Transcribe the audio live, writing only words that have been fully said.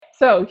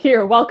So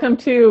here, welcome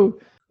to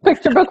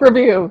Picture Book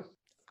Review.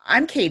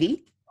 I'm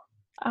Katie.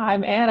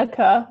 I'm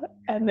Annika,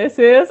 and this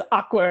is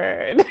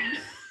Awkward.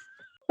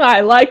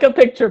 I like a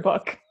picture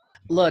book.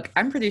 Look,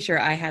 I'm pretty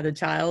sure I had a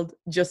child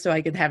just so I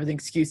could have an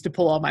excuse to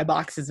pull all my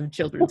boxes of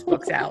children's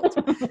books out.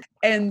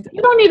 And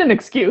You don't need an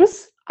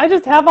excuse. I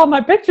just have all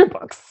my picture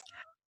books.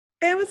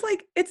 it was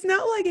like, it's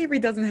not like Avery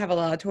doesn't have a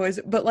lot of toys,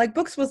 but like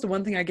books was the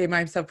one thing I gave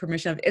myself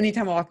permission of.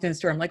 Anytime I walked in a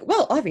store, I'm like,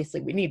 well, obviously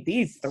we need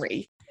these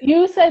three.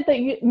 You said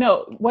that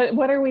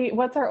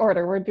what's our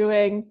order? We're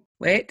doing...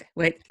 Wait,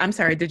 I'm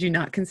sorry. Did you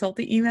not consult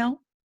the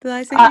email that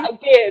I sent you? I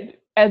did,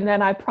 and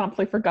then I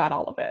promptly forgot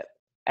all of it.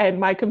 And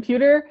my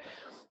computer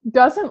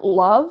doesn't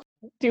love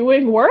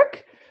doing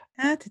work.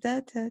 That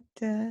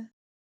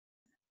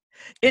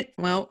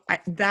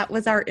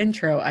was our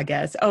intro, I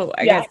guess. I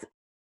Yeah. guess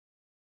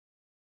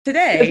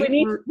today We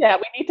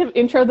need to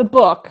intro the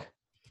book.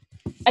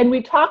 And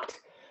we talked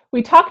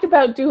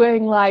about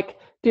doing like,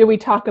 do we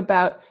talk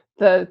about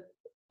the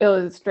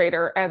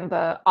illustrator and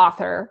the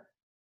author?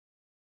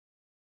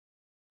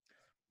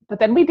 But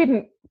then we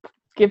didn't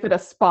give it a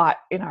spot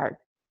in our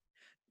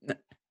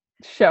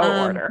show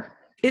order.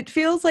 It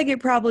feels like it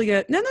probably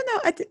got no.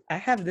 I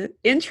have the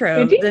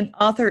intro, then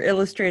author,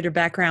 illustrator,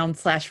 background /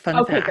 fun fact.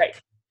 Okay,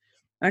 great.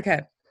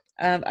 Okay,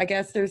 I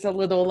guess there's a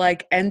little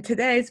like, and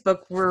today's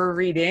book we're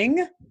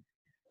reading,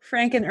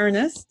 Frank and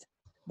Ernest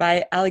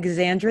by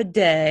Alexandra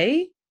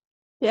Day,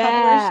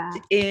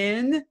 published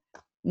in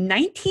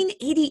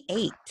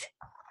 1988.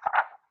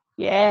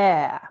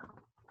 Yeah,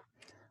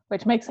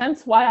 which makes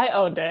sense why I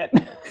owned it.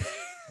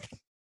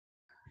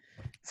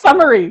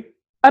 Summary.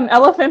 An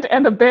elephant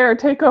and a bear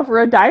take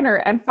over a diner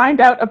and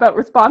find out about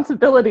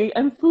responsibility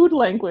and food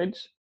language.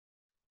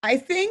 I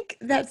think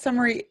that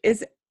summary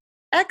is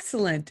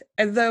excellent,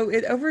 though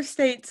it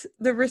overstates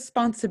the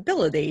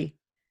responsibility.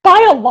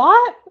 By a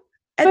lot?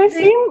 They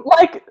seem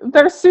like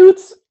their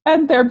suits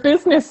and their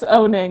business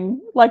owning,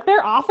 like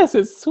their office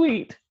is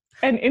sweet,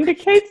 and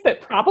indicates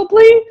that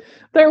probably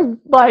they're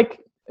like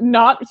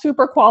not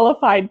super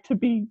qualified to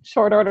be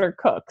short order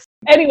cooks.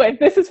 Anyway,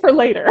 this is for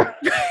later.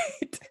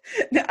 Right.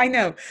 I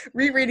know.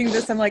 Rereading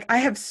this, I'm like, I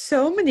have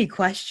so many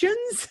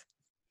questions.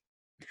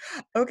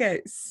 Okay,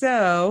 Intro.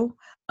 so,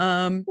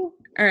 all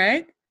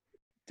right.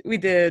 We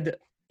did,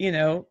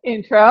 Intro.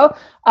 Intro.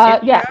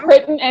 Yeah,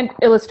 written and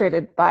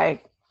illustrated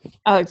by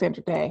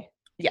Alexandra Day.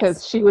 Yes.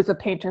 Because she was a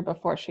painter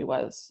before she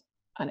was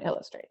an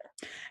illustrator.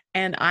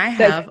 And I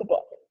have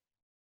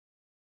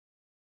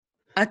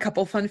a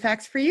couple fun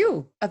facts for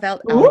you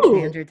about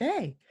Alexandra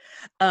Day.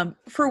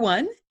 For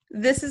one,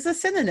 this is a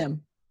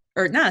synonym.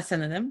 Or not a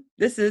synonym.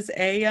 This is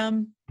a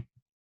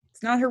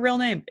it's not her real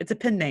name. It's a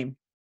pen name.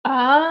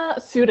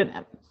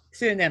 Pseudonym.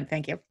 Pseudonym,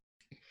 thank you.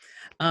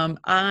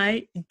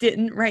 I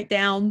didn't write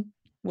down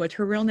what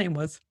her real name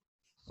was.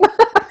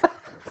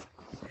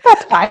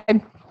 That's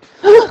fine.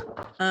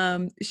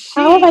 How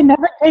have I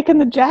never taken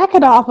the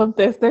jacket off of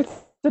this? There's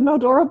an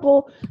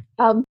adorable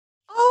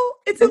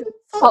it's a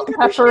salt and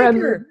pepper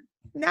and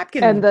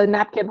napkin. And the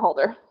napkin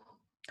holder.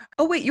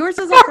 Oh wait, yours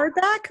is a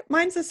hardback?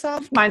 Mine's a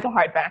soft. Mine's a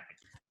hardback.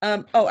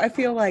 I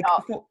feel like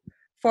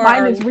for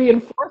mine is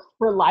reinforced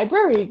for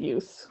library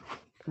use.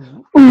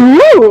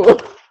 Ooh.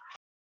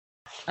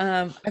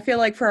 I feel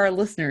like for our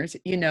listeners,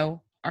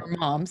 our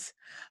moms,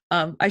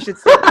 I should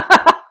say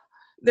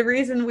the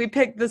reason we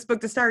picked this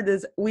book to start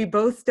is we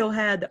both still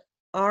had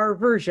our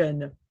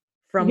version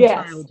from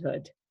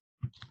childhood.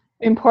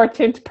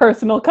 Important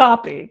personal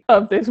copy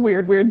of this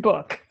weird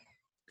book.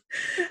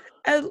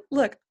 And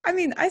look, I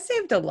mean, I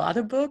saved a lot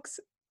of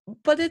books,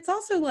 but it's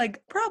also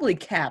like probably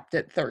capped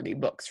at 30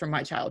 books from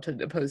my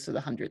childhood opposed to the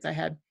hundreds I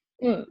had.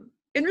 In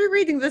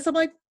rereading this, I'm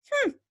like,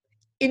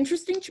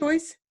 interesting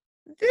choice.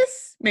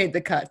 This made the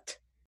cut.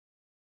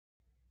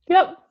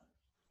 Yep.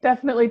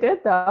 Definitely did,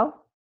 though.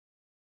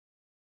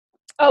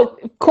 Oh,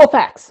 cool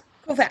facts.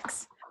 Cool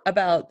facts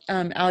about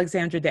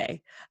Alexandra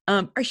Day.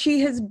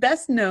 She is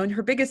best known,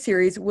 her biggest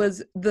series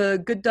was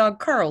the Good Dog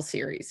Carl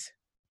series.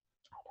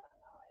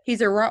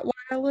 He's a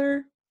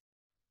Rottweiler.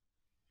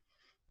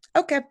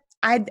 Okay.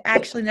 I'd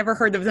actually never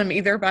heard of them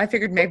either, but I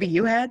figured maybe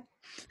you had.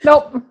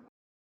 Nope.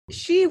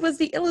 She was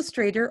the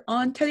illustrator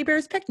on Teddy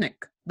Bear's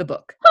Picnic, the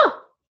book. Huh.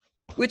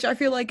 Which I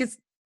feel like is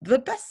the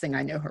best thing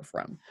I know her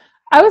from.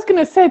 I was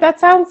going to say, that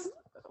sounds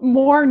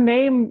more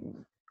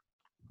name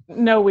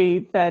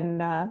know-y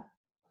than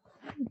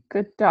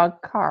Good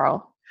Dog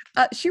Carl.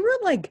 She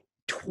wrote like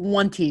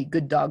 20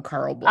 Good Dog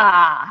Carl books.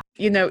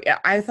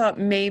 I thought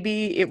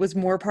maybe it was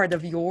more part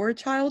of your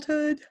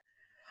childhood.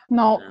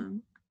 No.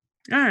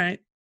 All right.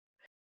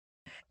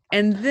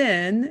 And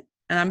then,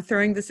 and I'm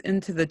throwing this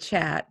into the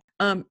chat,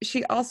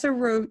 she also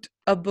wrote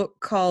a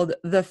book called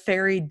The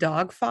Fairy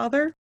Dog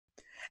Father,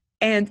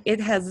 and it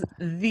has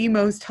the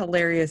most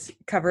hilarious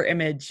cover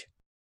image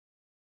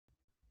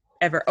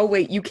ever. Oh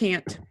wait, you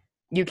can't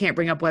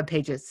bring up web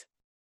pages.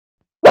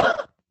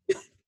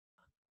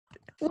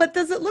 What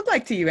does it look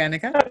like to you,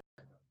 Annika?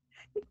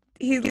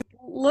 He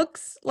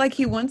looks like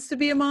he wants to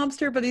be a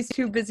mobster, but he's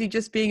too busy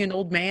just being an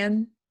old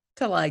man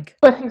to like.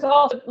 But he's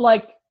also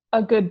like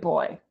a good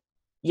boy.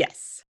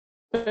 Yes.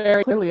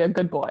 very clearly a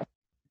good boy.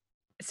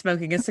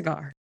 Smoking a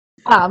cigar.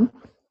 Um,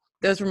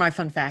 Those were my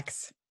fun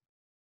facts.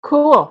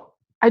 Cool.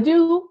 I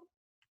do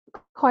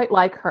quite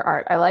like her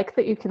art. I like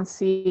that you can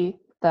see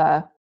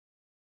the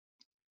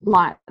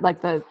line,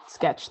 like the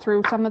sketch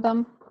through some of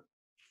them.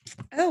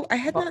 Oh, I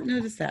had not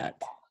noticed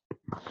that.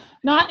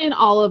 Not in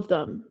all of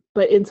them,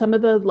 but in some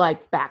of the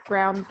like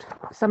background,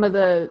 some of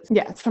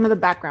the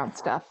background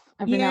stuff.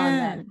 Every now and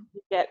then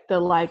you get the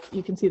like,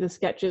 you can see the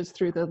sketches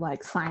through the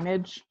like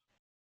signage.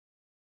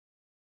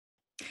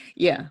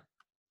 Yeah.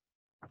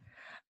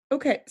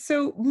 Okay,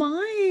 so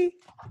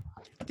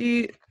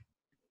do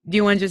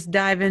you want to just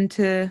dive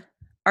into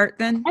art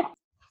then?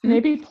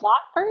 Maybe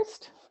plot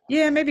first?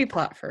 Yeah, maybe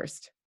plot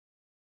first.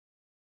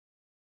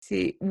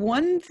 See,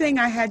 one thing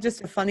I had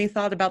just a funny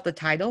thought about the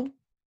title.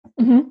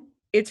 Mm-hmm.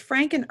 It's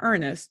Frank and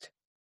Ernest,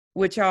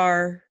 which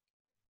are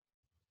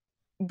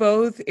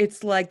both,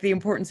 it's like the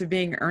importance of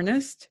being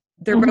earnest.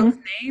 They're both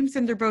names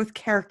and they're both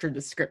character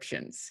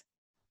descriptions.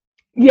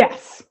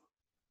 Yes.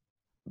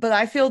 But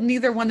I feel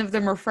neither one of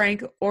them are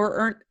Frank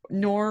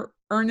nor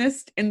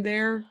Ernest in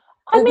there.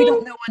 We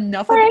don't know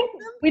enough Frank, about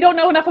them. We don't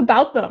know enough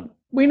about them.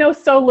 We know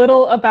so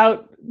little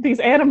about these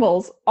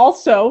animals.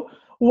 Also,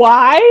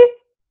 why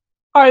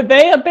are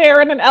they a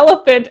bear and an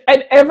elephant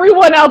and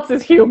everyone else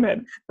is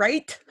human?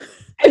 Right?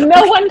 And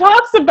no one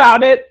talks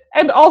about it.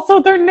 And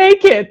also they're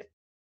naked.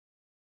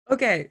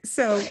 Okay,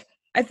 so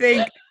I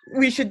think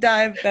we should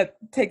that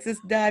takes us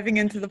diving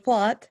into the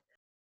plot.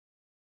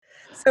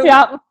 So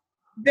yeah.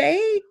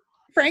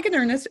 Frank and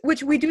Ernest,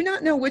 which we do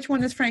not know which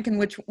one is Frank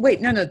and wait,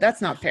 no, that's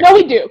not fair. No,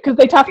 we do, because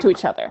they talk to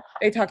each other.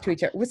 They talk to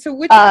each other. So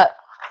which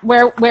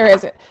where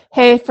is it?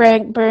 Hey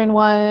Frank, burn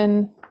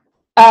one.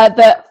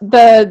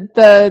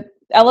 The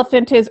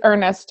elephant is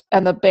Ernest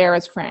and the bear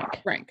is Frank.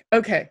 Frank.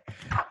 Okay.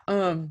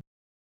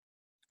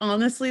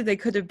 Honestly, they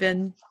could have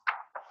been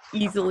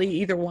easily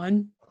either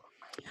one.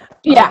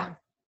 Yeah.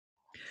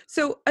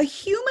 So a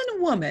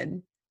human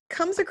woman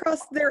comes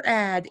across their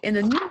ad in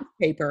a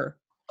newspaper.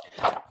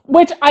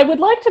 Which I would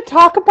like to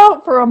talk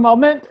about for a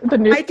moment. The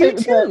newspaper, I do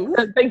too.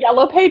 The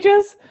yellow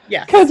pages.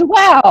 Yes. Because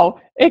wow,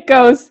 it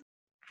goes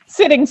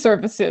sitting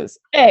services.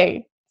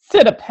 A,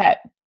 sit a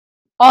pet.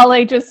 All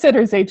ages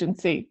sitters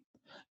agency.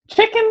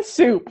 Chicken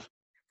soup.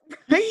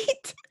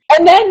 Right.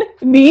 And then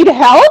need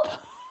help.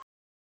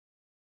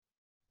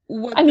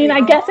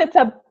 I guess it's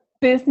a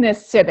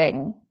business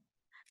sitting.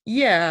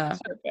 Yeah.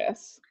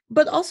 Service.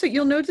 But also,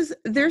 you'll notice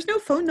there's no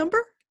phone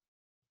number.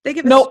 They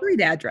give a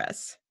street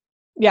address.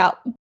 Yeah.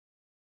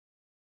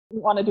 You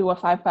want to do a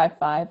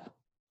 555.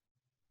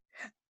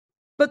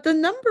 But the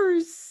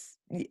numbers,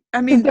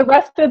 the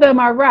rest of them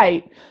are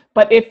right.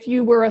 But if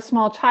you were a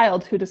small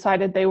child who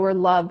decided they were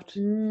loved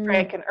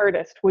Frank and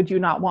Ernest, would you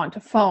not want to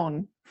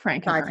phone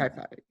Frank and Ernest?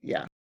 555,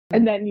 yeah.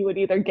 And then you would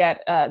either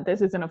get,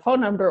 this isn't a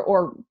phone number,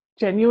 or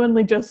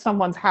genuinely just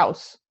someone's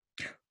house.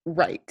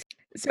 Right.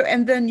 So,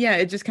 and then,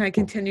 it just kind of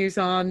continues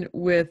on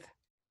with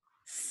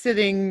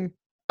sitting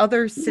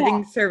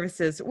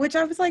services, which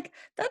I was like,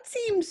 that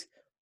seems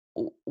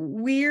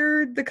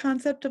weird, the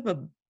concept of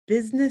a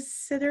business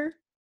sitter.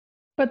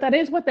 But that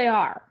is what they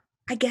are.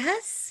 I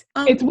guess.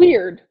 It's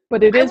weird,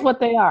 but it is what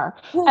they are.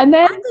 Well, and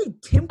then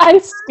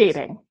ice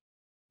skating.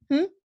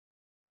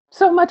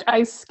 So much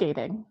ice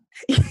skating.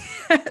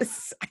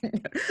 Yes.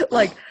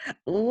 Like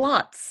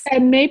lots.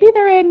 And maybe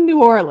they're in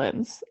New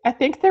Orleans. I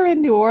think they're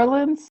in New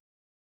Orleans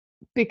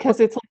because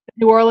it's like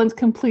the New Orleans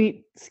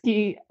complete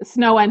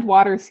snow and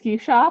water ski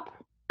shop.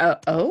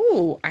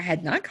 I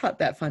had not caught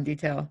that fun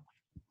detail.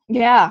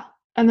 Yeah.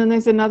 And then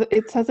there's another,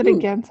 it says it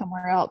again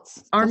somewhere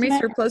else. Army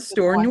Surplus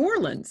Store, New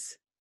Orleans.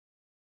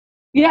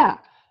 Yeah.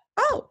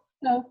 Oh.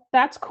 So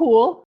that's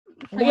cool.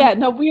 But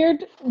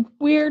weird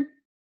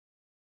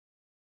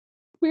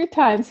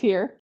times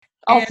here.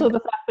 Also the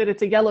fact that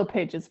it's a Yellow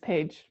Pages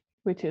page,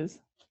 which is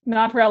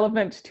not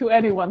relevant to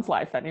anyone's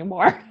life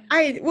anymore.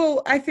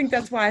 I think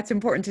that's why it's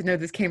important to know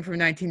this came from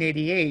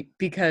 1988,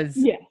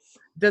 because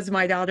does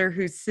my daughter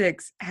who's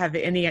 6 have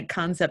any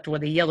concept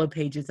what the Yellow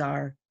Pages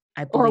are?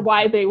 Or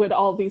why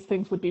all these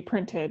things would be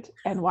printed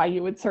and why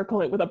you would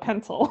circle it with a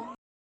pencil.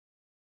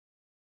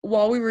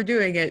 While we were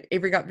doing it,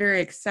 Avery got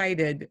very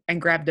excited and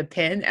grabbed a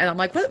pen, and I'm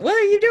like, what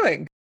are you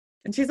doing?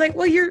 And she's like,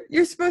 well,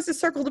 you're supposed to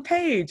circle the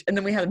page. And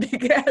then we had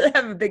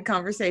have a big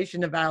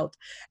conversation about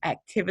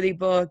activity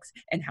books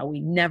and how we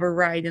never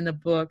write in the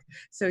book.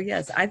 So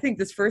yes, I think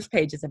this first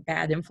page is a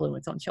bad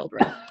influence on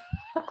children.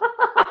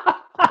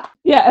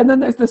 Yeah, and then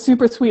there's the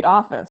super sweet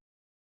office.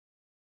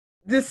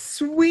 The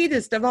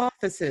sweetest of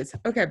offices.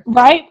 Okay.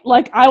 Right?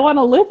 Like, I want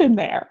to live in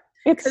there.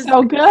 It's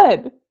so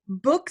good.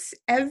 Books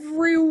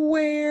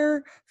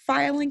everywhere,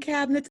 filing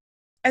cabinets.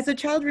 As a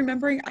child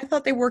remembering, I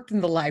thought they worked in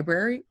the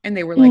library and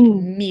they were like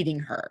meeting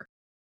her.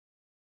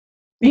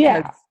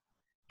 Because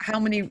how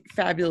many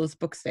fabulous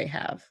books they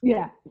have.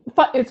 Yeah.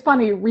 It's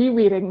funny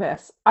rereading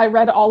this. I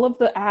read all of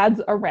the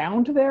ads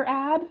around their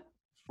ad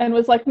and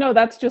was like, no,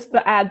 that's just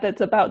the ad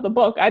that's about the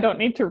book. I don't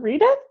need to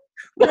read it.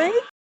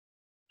 Right?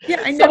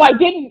 Yeah, So I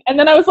didn't. And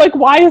then I was like,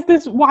 why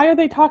are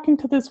they talking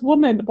to this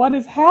woman? What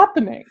is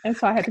happening? And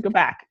so I had to go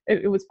back.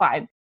 It was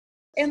fine.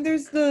 And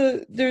there's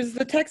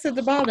the text at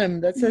the bottom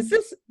that says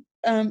this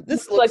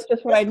looks like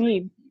just what I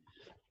need.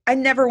 I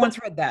never once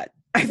read that.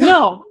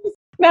 No,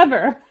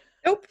 never.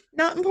 Nope,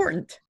 not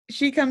important.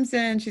 She comes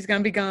in, she's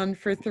gonna be gone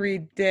for 3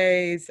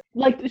 days.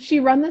 Like, does she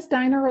run this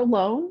diner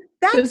alone?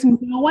 Does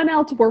no one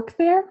else work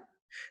there?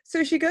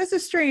 So she goes to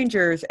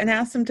strangers and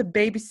asks them to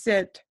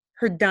babysit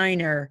her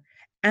diner.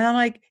 And I'm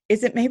like,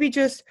 is it maybe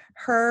just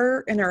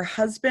her and her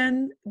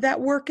husband that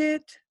work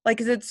it?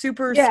 Like, is it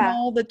super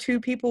small that 2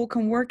 people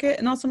can work it?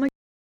 And also I'm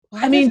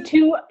like,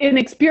 2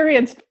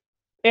 inexperienced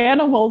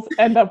animals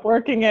end up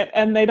working it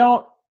and they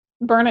don't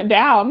burn it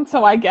down.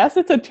 So I guess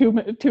it's a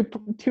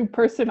two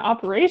person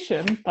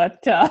operation,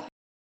 but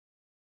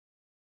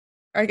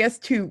I guess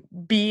 2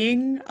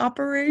 being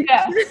operation.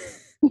 Yeah.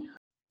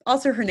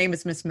 Also, her name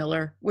is Miss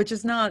Miller, which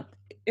is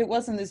it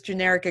wasn't as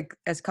generic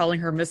as calling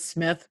her Miss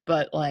Smith,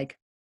 but like,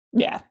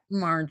 yeah,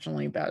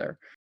 marginally better.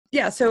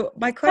 Yeah. So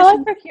my question. I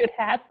like her cute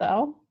hat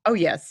though. Oh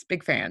yes,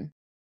 big fan.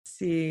 Let's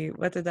see,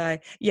 what did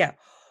I? Yeah.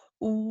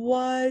 Who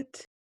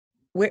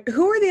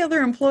are the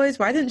other employees?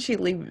 Why didn't she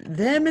leave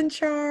them in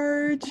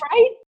charge?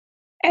 Right.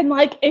 And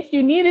like, if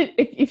you needed,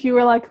 if you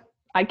were like,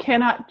 I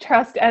cannot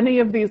trust any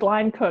of these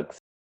line cooks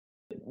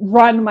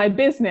run my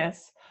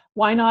business,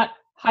 why not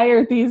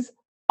hire these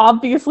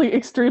obviously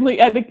extremely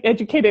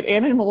educated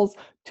animals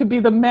to be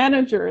the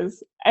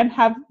managers and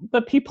have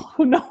the people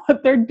who know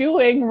what they're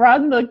doing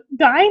run the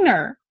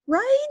diner?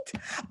 Right.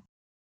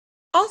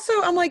 Also,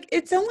 I'm like,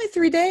 it's only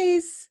 3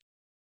 days.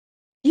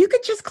 You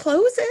could just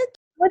close it.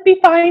 Would be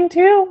fine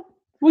too.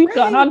 We've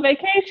gone on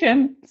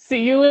vacation.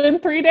 See you in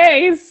 3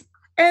 days.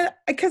 And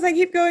because I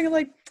keep going,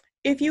 like,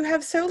 if you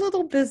have so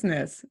little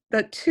business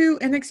that 2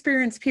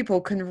 inexperienced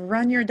people can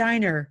run your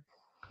diner,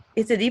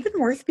 is it even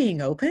worth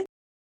being open?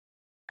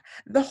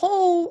 The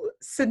whole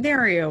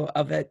scenario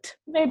of it.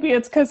 Maybe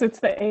it's because it's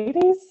the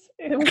 80s.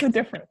 It was a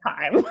different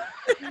time.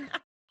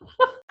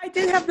 I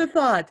did have the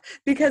thought,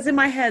 because in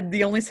my head,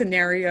 the only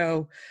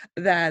scenario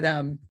that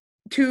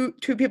two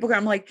people,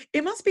 I'm like,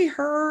 it must be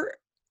her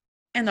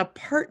and a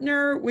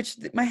partner, which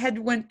my head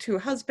went to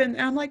husband.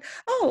 And I'm like,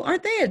 oh,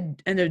 aren't they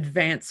an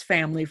advanced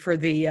family for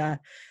the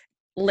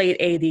late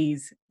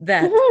 80s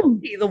that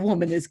the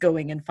woman is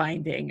going and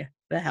finding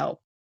the help?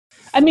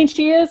 I mean,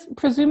 she is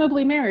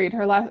presumably married.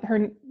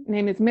 Her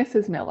name is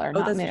Mrs. Miller,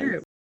 not that's Ms.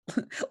 True.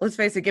 Let's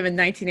face it, given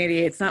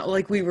 1988, it's not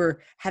like we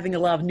were having a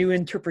lot of new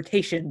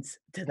interpretations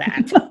to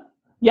that.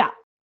 Yeah.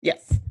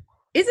 Yes.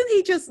 Isn't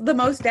he just the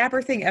most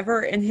dapper thing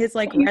ever in his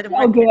like He's red and so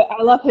white? Good.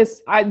 I love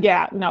his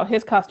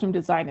his costume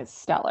design is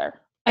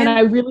stellar. And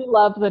I really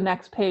love the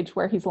next page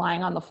where he's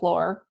lying on the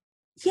floor.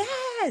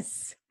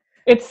 Yes.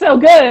 It's so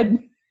good.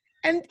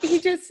 And he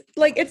just,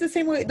 like, it's the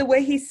same way, the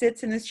way he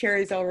sits in his chair,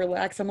 he's all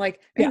relaxed. I'm like,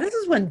 man, this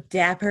is one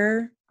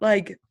dapper,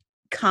 like,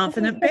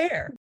 confident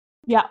bear.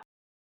 Yeah.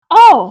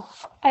 Oh,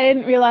 I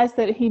didn't realize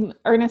that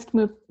Ernest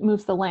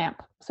moves the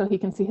lamp so he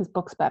can see his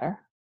books better.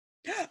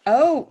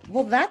 Oh,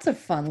 well, that's a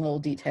fun little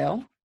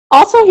detail.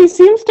 Also, he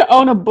seems to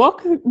own a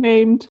book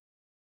named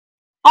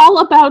All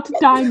About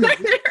Diamonds.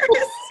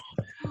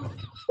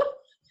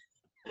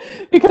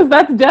 Because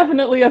that's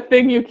definitely a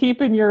thing you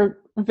keep in your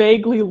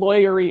vaguely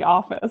lawyery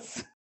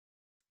office.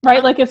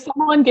 Right? Like, if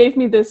someone gave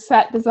me this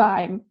set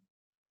design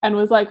and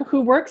was like, who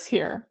works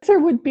here? There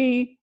would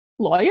be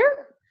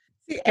lawyer?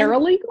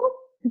 Paralegal?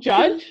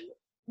 Judge?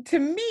 To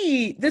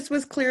me, this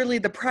was clearly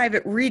the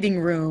private reading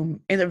room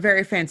in a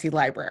very fancy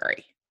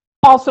library.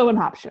 Also an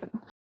option.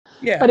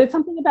 Yeah. But it's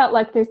something about,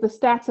 like, there's the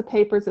stacks of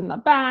papers in the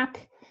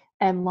back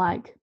and,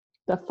 like,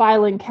 the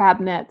filing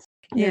cabinets.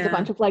 And there's a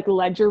bunch of, like,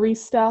 ledgery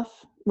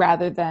stuff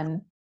rather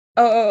than...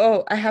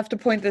 Oh, I have to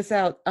point this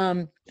out.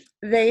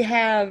 They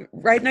have,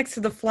 right next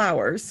to the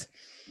flowers,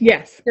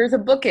 yes, there's a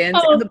bookend,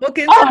 and the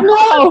bookends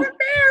are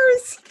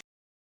bears.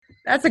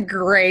 That's a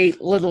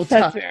great little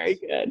touch. That's very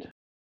good.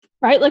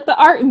 Right? Like, the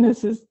art in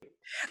this is...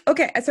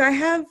 Okay, so I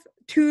have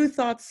 2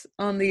 thoughts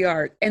on the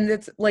art, and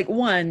it's, like,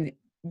 one,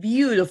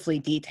 beautifully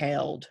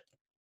detailed.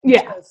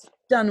 Yeah. Just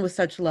done with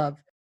such love.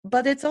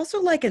 But it's also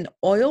like an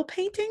oil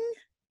painting.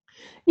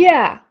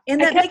 Yeah.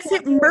 And that makes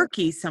it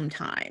murky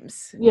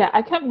sometimes. Yeah,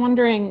 I kept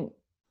wondering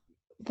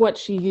what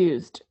she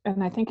used,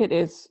 and I think it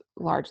is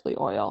largely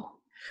oil.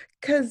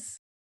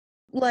 Because,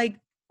 like,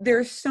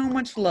 there's so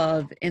much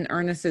love in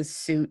Ernest's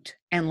suit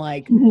and,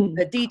 like,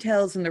 the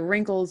details and the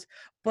wrinkles,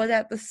 but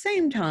at the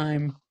same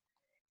time,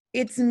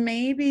 it's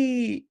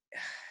maybe...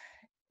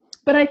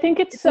 But I think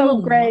it's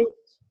so gray.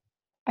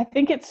 I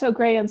think it's so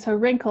gray and so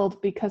wrinkled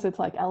because it's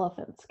like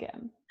elephant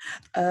skin.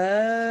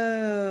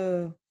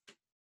 Oh.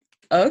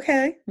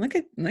 Okay. Look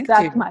at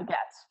That's my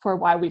guess for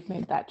why we've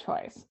made that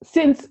choice.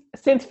 Since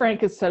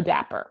Frank is so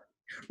dapper.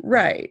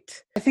 Right.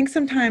 I think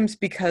sometimes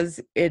because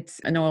it's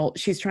an oil,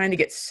 she's trying to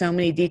get so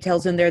many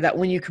details in there that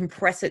when you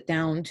compress it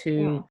down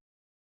to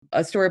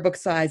a storybook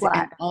size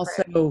and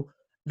also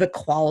the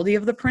quality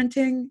of the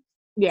printing.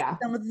 Yeah.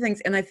 Some of the things,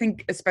 and I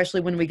think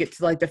especially when we get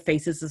to like the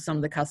faces of some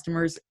of the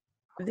customers,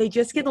 they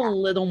just get a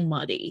little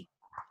muddy.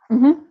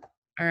 Mm-hmm.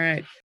 All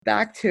right.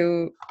 Back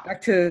to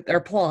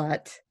our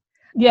plot.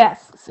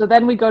 Yes. So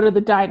then we go to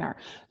the diner.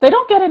 They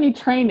don't get any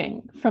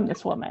training from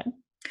this woman.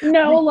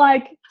 No,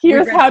 like, We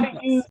here's read how some to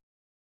books. use.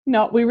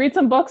 No, we read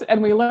some books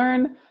and we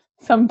learn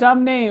some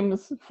dumb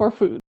names for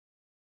food.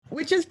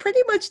 Which is pretty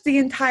much the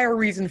entire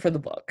reason for the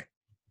book.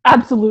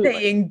 Absolutely.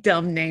 Saying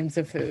dumb names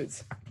of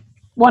foods.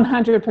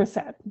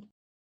 100%.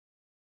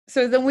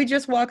 So then we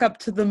just walk up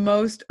to the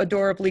most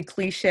adorably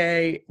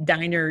cliche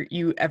diner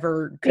you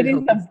ever could It is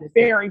hope a existed.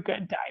 very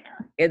good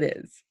diner. It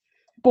is.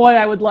 Boy,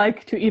 I would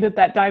like to eat at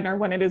that diner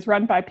when it is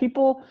run by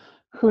people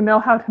who know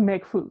how to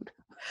make food.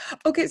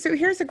 Okay, so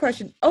here's the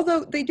question.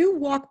 Although they do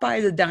walk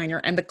by the diner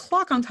and the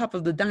clock on top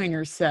of the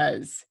diner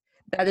says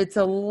that it's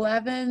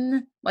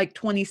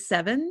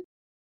 11:27.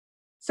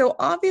 So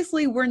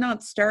obviously we're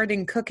not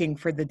starting cooking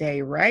for the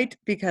day, right?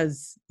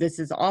 Because this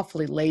is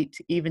awfully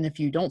late, even if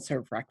you don't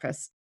serve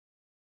breakfast.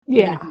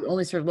 Even if you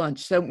only serve lunch.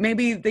 So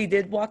maybe they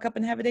did walk up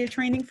and have a day of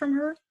training from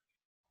her?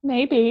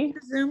 Maybe.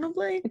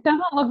 Presumably. It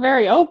doesn't look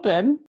very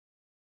open.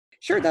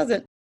 Sure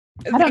doesn't.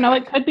 I don't know.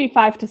 It could be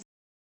 5 to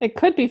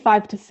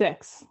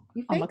 6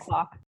 on the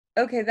clock.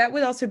 Okay, that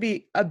would also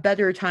be a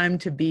better time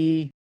to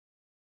be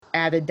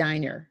at a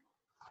diner.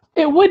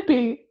 It would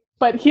be,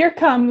 but here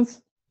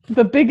comes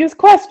the biggest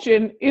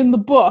question in the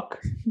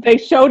book. They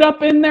showed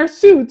up in their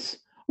suits.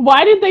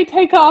 Why did they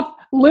take off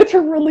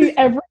literally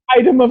every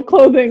item of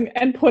clothing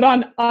and put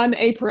on an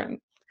apron?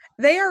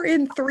 They are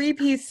in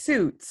 3-piece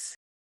suits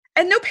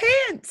and no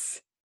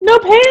pants. No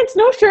pants,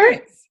 no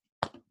shirt.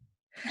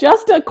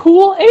 Just a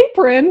cool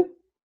apron.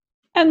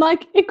 And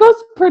like, it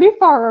goes pretty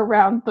far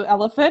around the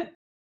elephant.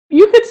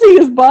 You could see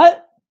his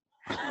butt.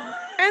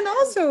 And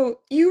also,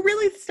 you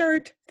really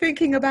start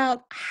thinking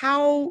about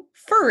how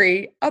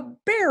furry a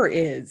bear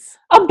is.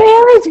 A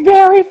bear is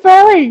very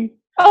furry.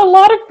 A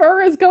lot of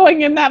fur is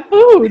going in that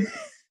food.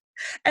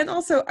 And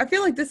also, I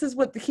feel like this is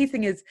what the key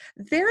thing is.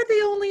 They're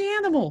the only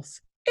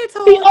animals. It's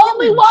all the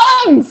only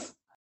ones.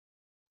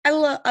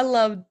 I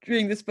loved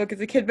reading this book as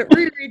a kid, but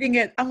rereading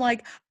it, I'm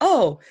like,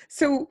 oh,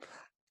 so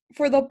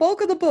for the bulk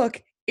of the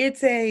book,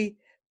 it's a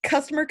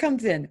customer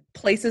comes in,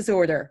 places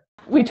order.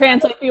 We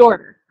translate the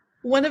order.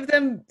 One of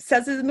them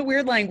says it in the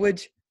weird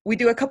language. We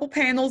do a couple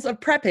panels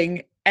of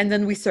prepping, and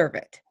then we serve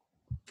it.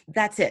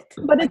 That's it.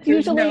 But it's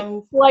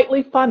usually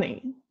slightly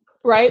funny,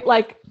 right?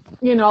 Like,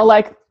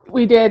 like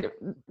we did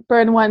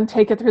burn one,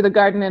 take it through the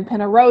garden and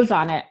pin a rose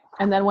on it.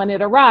 And then when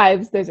it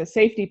arrives, there's a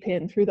safety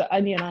pin through the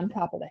onion on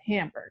top of the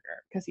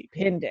hamburger because he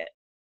pinned it.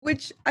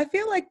 Which I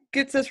feel like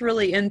gets us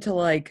really into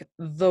like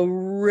the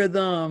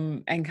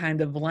rhythm and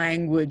kind of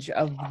language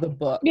of the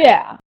book.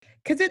 Yeah.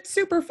 Because it's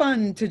super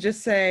fun to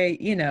just say,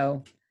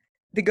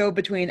 the go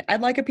between, I'd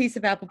like a piece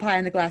of apple pie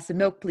and a glass of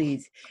milk,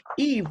 please.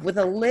 Eve with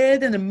a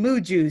lid and a moo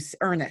juice,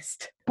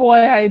 Ernest. Boy,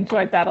 I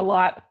enjoyed that a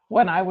lot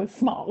when I was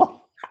small.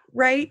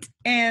 Right?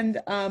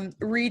 And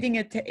reading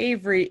it to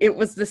Avery, it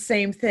was the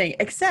same thing,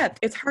 except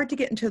it's hard to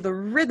get into the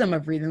rhythm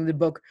of reading the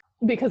book.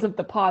 Because of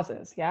the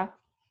pauses, yeah?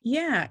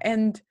 Yeah,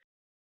 and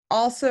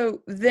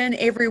also then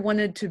Avery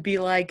wanted to be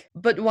like,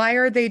 but why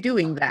are they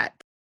doing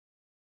that?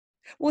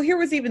 Well, here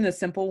was even the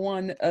simple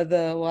one,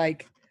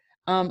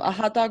 a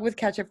hot dog with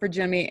ketchup for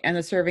Jimmy and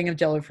a serving of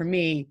Jell-O for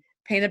me.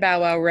 Paint a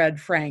bow wow red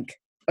Frank.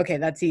 Okay,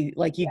 that's easy.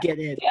 Like you get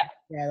it.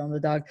 Yeah, on the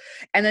dog.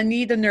 And I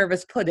need a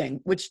nervous pudding,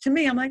 which to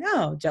me, I'm like,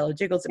 oh, Jell-O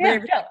jiggles. Yeah,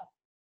 Jell-O.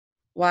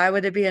 Why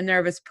would it be a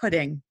nervous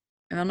pudding?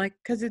 And I'm like,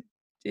 because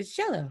it's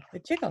Jell-O.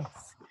 It jiggles.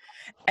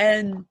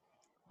 And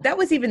that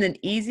was even an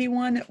easy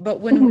one.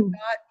 But when we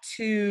got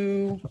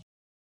to,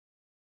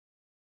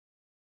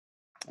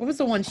 what was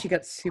the one she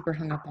got super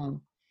hung up on?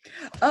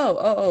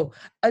 Oh,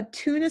 a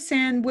tuna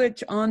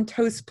sandwich on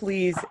toast,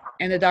 please,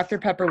 and a Dr.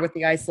 Pepper with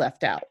the ice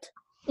left out.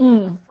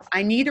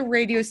 I need a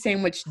radio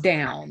sandwich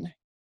down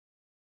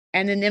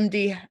and an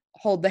MD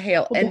hold the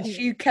hail. And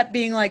she kept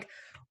being like,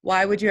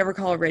 why would you ever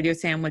call a radio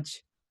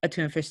sandwich a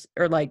tuna fish?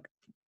 Or like,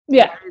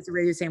 why is a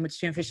radio sandwich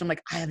tuna fish? I'm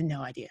like, I have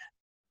no idea.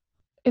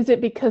 Is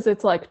it because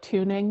it's like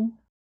tuning?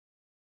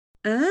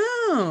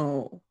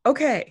 Oh,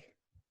 okay.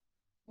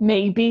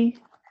 Maybe.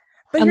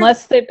 But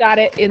unless they've got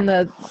it in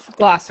the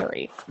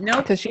glossary. No,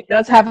 because she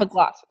does have a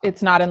gloss.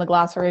 It's not in the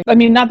glossary. I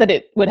mean, not that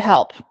it would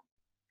help.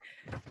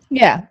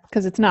 Yeah,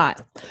 because it's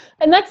not.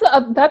 And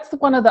that's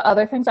one of the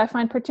other things I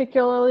find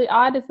particularly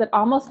odd is that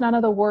almost none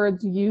of the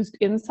words used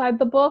inside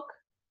the book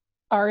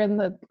are in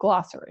the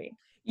glossary.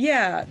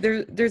 Yeah,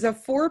 there's a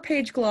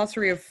 4-page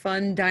glossary of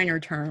fun diner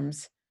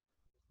terms.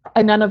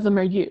 And none of them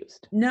are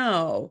used.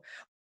 No.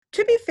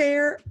 To be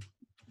fair,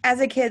 as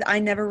a kid, I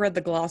never read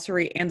the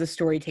glossary and the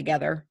story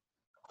together.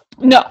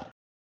 No.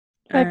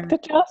 Like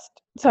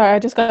sorry, I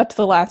just got to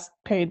the last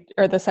page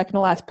or the second to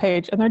last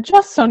page and they're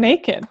just so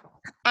naked.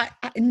 I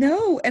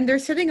know, and they're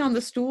sitting on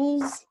the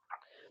stools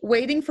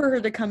waiting for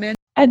her to come in.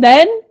 And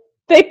then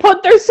they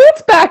put their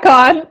suits back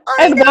on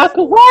and walk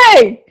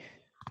away.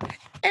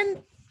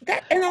 And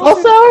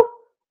also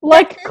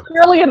like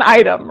clearly an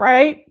item,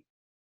 right?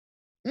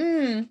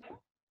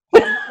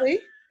 Probably.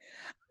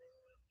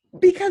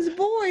 Because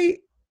boy,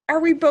 are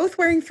we both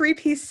wearing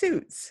 3-piece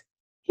suits.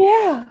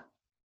 Yeah.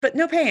 but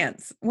no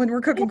pants when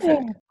we're cooking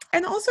food.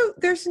 And also,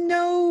 there's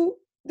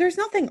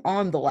nothing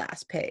on the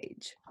last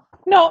page.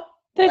 No,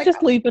 they're Like,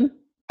 just leaving.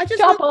 I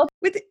just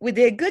we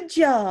did a good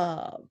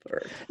job.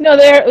 No,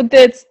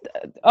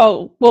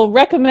 we'll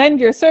recommend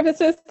your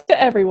services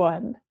to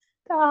everyone.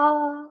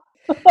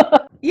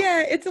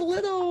 Yeah, it's a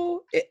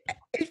little.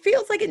 It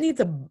feels like it needs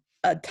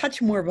a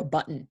touch more of a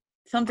button,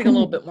 something a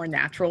little bit more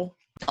natural.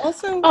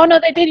 Also, oh no,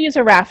 they did use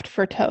a raft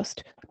for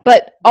toast,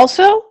 but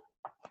also,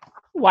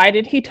 why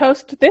did he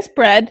toast this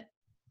bread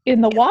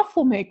in the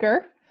waffle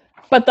maker,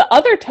 but the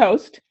other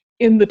toast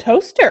in the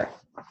toaster?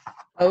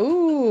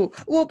 Oh,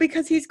 well,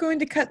 because he's going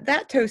to cut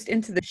that toast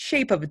into the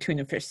shape of a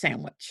tuna fish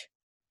sandwich.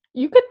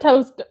 You could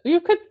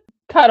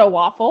cut a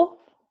waffle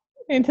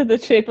into the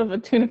shape of a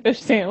tuna fish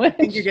sandwich. I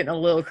think you're getting a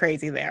little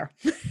crazy there.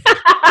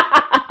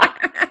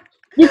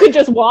 You could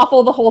just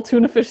waffle the whole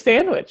tuna fish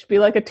sandwich, be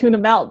like a tuna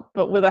melt,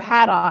 but with a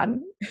hat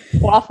on,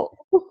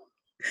 waffle.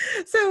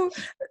 So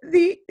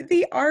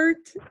the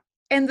art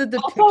and the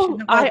depiction Also,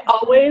 of I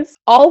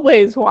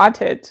always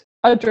wanted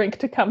a drink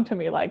to come to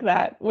me like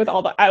that with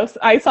all the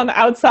ice on the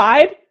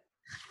outside.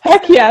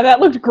 Heck yeah, that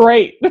looked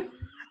great.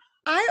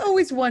 I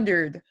always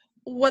wondered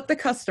what the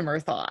customer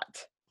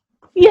thought.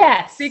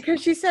 Yes. Because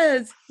she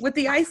says, with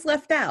the ice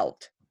left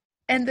out,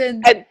 and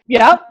then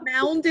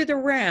mounded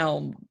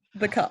around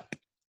the cup.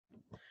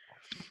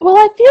 Well,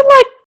 I feel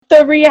like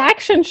the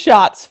reaction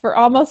shots for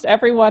almost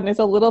everyone is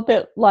a little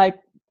bit like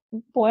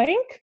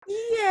blank.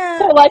 Yeah.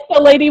 So like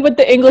the lady with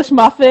the English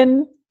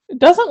muffin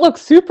doesn't look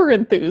super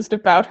enthused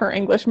about her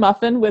English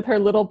muffin with her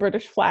little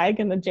British flag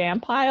in the jam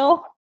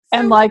pile.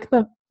 And like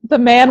the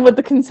man with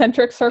the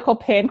concentric circle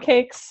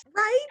pancakes.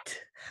 Right.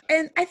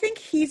 And I think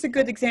he's a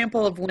good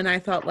example of when I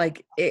thought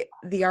like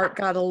the art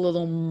got a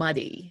little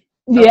muddy.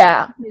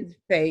 Yeah. His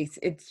face.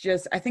 It's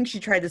just, I think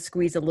she tried to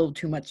squeeze a little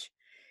too much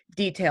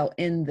detail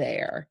in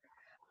there.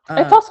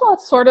 It's also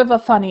sort of a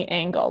funny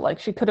angle. Like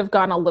she could have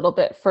gone a little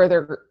bit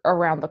further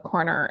around the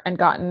corner and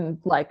gotten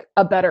like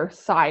a better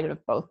side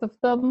of both of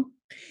them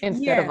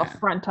instead of a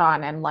front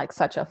on and like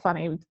such a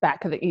funny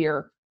back of the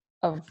ear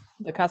of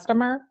the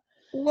customer.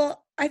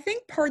 Well, I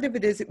think part of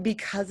it is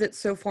because it's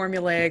so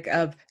formulaic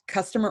of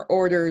customer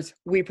orders,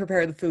 we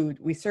prepare the food,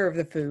 we serve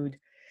the food.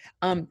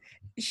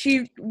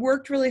 She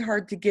worked really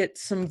hard to get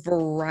some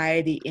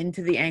variety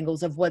into the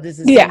angles of what is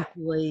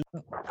essentially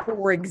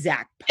 4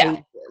 exact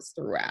pages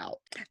throughout.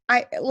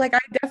 I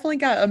definitely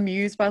got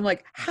amused by, I'm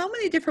like, how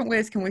many different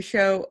ways can we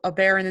show a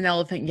bear and an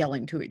elephant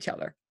yelling to each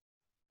other?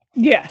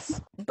 Yes.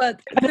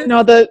 But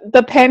no,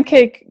 the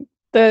pancake,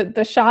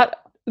 the shot,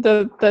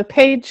 the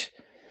page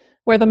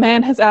where the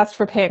man has asked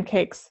for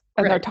pancakes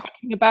and they're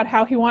talking about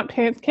how he wants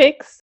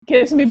pancakes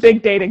gives me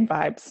big dating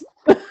vibes.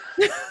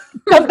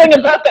 Something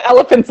about the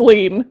elephant's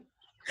lean.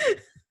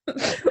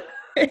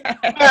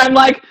 I'm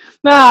like,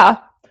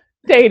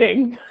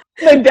 dating.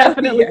 They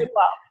definitely would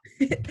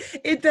love.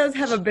 It does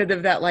have a bit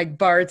of that like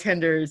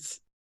bartenders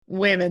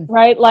women.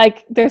 Right?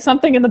 Like there's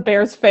something in the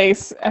bear's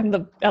face and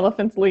the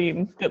elephant's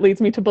lean that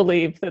leads me to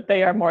believe that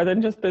they are more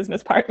than just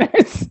business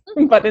partners,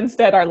 but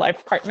instead are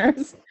life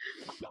partners.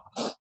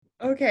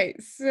 Okay,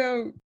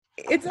 so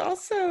it's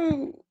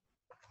also,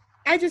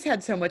 I just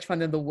had so much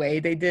fun in the way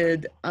they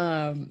did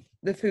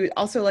the food.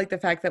 Also like the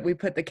fact that we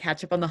put the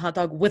ketchup on the hot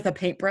dog with a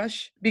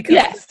paintbrush because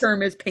the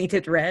term is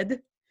painted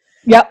red.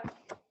 Yep.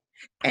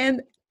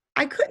 And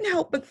I couldn't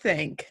help but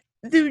think,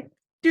 do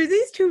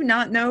these two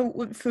not know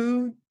what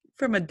food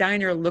from a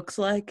diner looks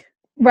like?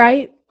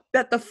 Right.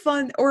 That the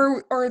fun,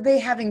 or are they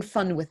having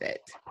fun with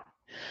it?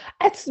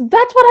 That's what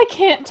I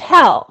can't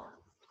tell.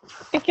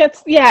 It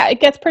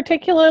gets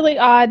particularly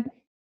odd.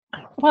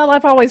 Well,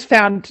 I've always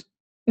found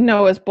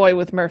Noah's Boy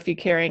with Murphy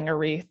carrying a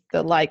wreath,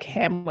 the like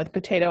ham with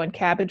potato and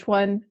cabbage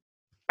one.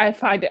 I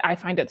find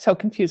it so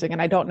confusing,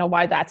 and I don't know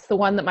why that's the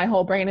one that my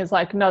whole brain is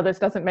like, no, this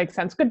doesn't make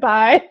sense.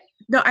 Goodbye.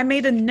 No, I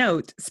made a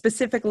note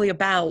specifically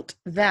about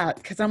that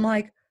because I'm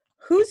like,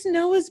 who's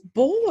Noah's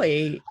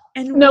boy?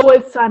 And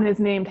Noah's son is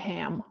named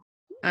Ham.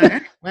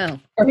 Well,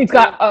 or he's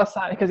got a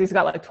son because he's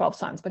got like 12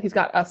 sons, but he's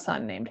got a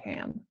son named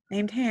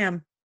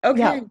Ham. Okay.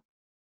 Yeah.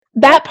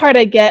 That part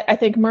I get. I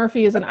think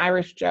Murphy is an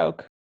Irish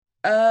joke.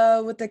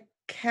 With the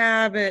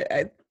cabbage,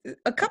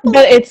 a couple.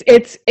 But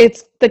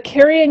it's the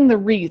carrying the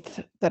wreath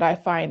that I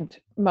find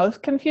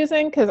most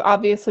confusing because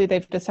obviously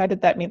they've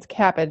decided that means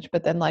cabbage,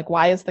 but then like,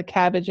 why is the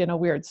cabbage in a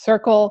weird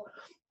circle?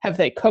 Have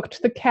they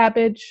cooked the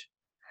cabbage?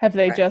 Have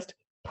they just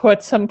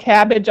put some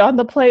cabbage on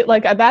the plate?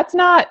 Like that's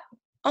not.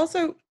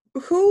 Also,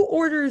 who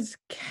orders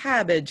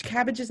cabbage?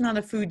 Cabbage is not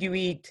a food you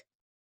eat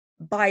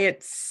by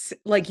its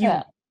like you.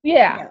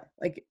 Yeah.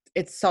 Like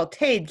it's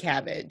sautéed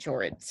cabbage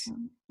or it's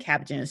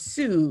cabbage in a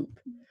soup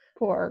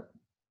or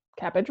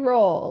cabbage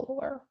roll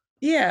or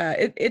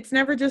it's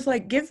never just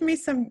like give me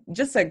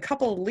just a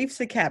couple of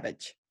leaves of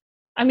cabbage.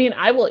 I mean,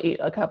 I will eat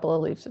a couple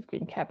of leaves of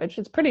green cabbage.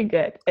 It's pretty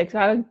good. It's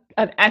got an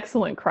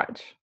excellent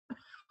crunch.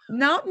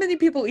 Not many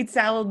people eat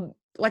salad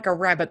like a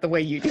rabbit the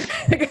way you do.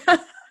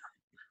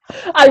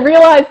 I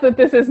realize that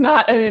this is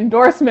not an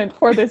endorsement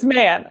for this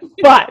man,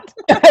 but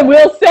I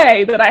will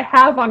say that I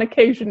have on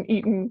occasion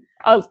eaten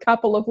a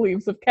couple of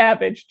leaves of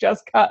cabbage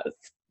just cuz.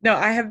 No,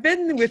 I have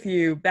been with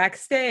you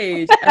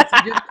backstage as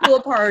you just pull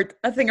apart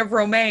a thing of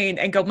romaine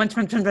and go munch,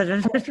 munch, munch,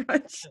 munch, munch,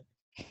 munch.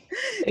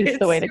 It's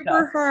the way to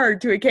super go.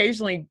 hard to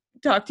occasionally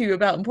talk to you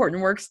about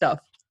important work stuff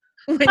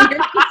when you're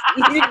just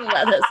eating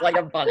lettuce like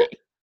a bunny.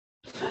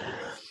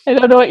 I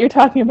don't know what you're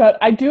talking about.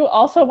 I do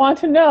also want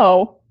to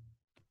know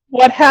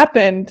what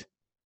happened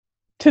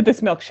to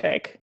this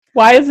milkshake.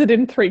 Why is it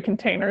in 3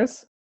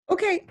 containers?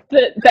 Okay.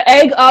 The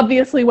egg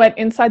obviously went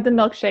inside the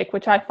milkshake,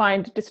 which I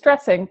find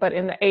distressing, but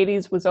in the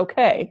 80s was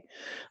okay.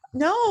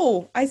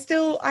 No, I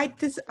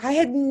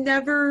had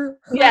never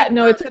heard Yeah,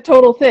 no, it's a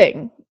total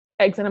thing.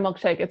 Eggs in a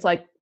milkshake. It's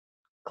like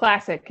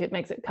classic. It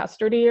makes it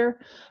custardier.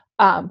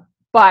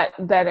 But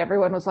then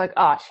everyone was like,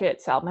 oh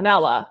shit,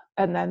 salmonella.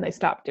 And then they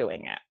stopped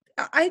doing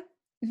it.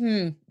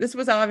 This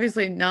was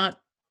obviously not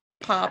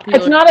popular.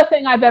 It's not a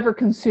thing I've ever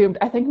consumed.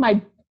 I think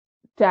my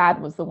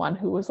dad was the one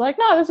who was like,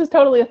 no, this is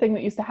totally a thing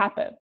that used to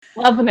happen.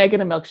 Love an egg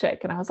in a milkshake.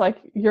 And I was like,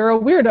 you're a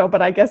weirdo,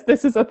 but I guess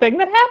this is a thing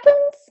that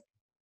happens.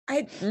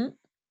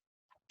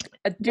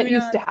 It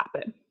used to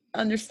happen.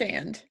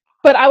 Understand.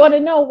 But I want to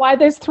know why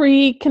there's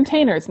 3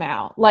 containers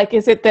now. Like,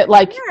 is it that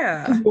like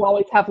you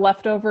always have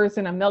leftovers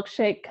in a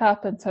milkshake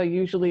cup, and so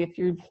usually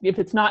if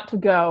it's not to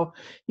go,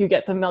 you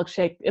get the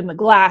milkshake in the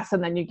glass,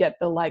 and then you get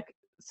the like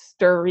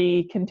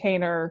stirry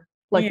container,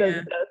 like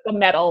the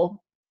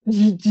metal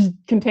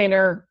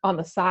container on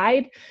the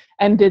side.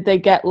 And did they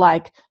get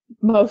like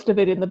most of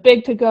it in the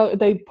big to go?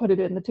 They put it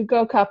in the to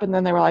go cup, and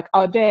then they were like,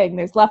 oh dang,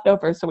 there's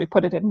leftovers, so we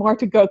put it in more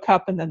to go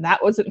cup, and then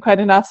that wasn't quite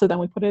enough, so then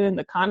we put it in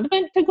the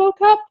condiment to go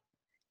cup.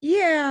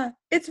 Yeah,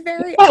 it's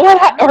very.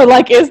 Or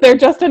like, is there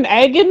just an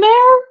egg in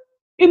there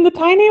in the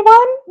tiny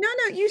one? No,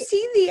 you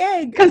see the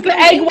egg because the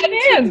egg went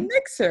in the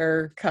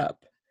mixer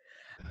cup.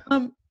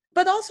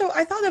 But also,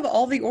 I thought of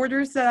all the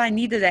orders that I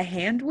needed a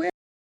hand with.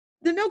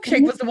 The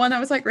milkshake was the one I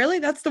was like, really?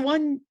 That's the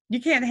one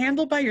you can't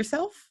handle by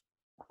yourself?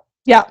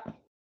 Yeah.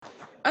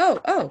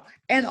 Oh,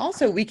 and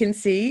also we can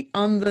see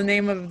on the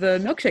name of the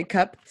milkshake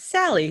cup,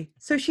 Sally.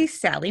 So she's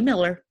Sally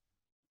Miller.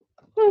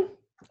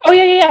 Oh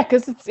yeah,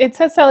 because it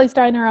says Sally's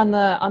Diner on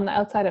the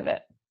outside of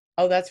it.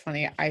 Oh, that's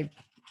funny.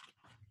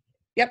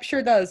 Yep,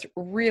 sure does.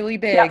 Really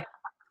big. Yep.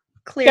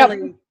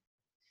 Clearly.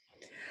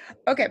 Yep.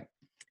 Okay.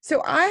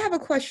 So I have a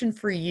question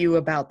for you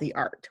about the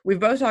art. We've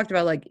both talked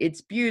about like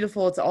it's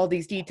beautiful, it's all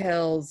these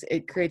details,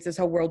 it creates this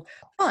whole world.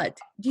 But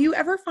do you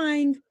ever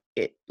find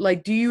it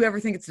do you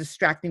ever think it's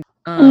distracting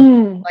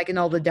like in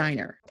all the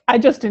diner? I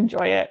just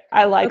enjoy it.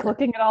 I like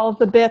looking at all of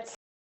the bits,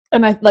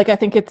 and I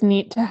think it's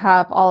neat to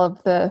have all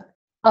of the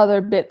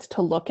other bits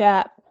to look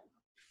at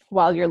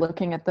while you're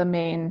looking at the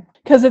main,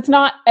 because it's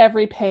not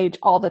every page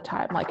all the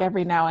time. Like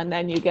every now and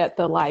then you get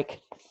the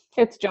like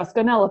it's just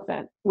an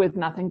elephant with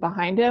nothing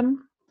behind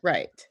him.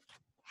 Right.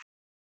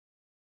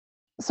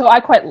 So I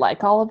quite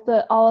like all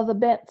of the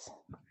bits.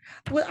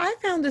 What I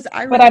found is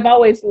but I've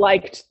always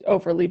liked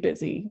overly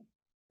busy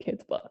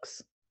kids'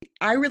 books.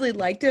 I really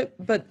liked it,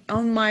 but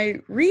on my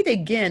read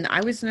again,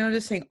 I was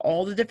noticing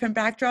all the different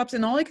backdrops,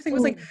 and all I could think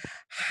was like,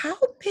 how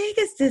big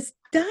is this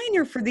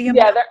diner for the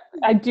amount? Yeah,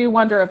 I do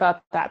wonder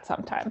about that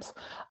sometimes.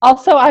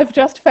 Also, I've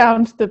just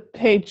found the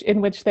page in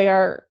which they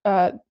are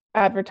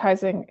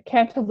advertising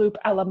cantaloupe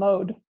a la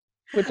mode,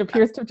 which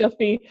appears to just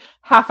be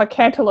half a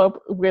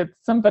cantaloupe with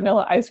some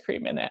vanilla ice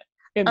cream in it,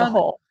 in the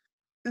hole.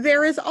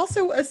 There is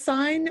also a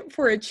sign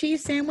for a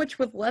cheese sandwich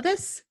with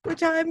lettuce,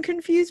 which I'm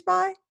confused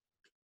by.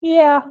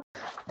 Yeah,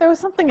 there was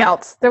something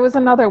else. There was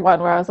another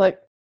one where I was like,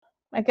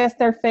 I guess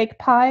they're fake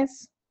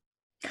pies.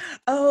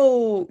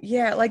 Oh,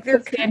 yeah, like they're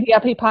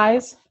candy-uppy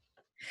pies.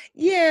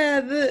 Yeah,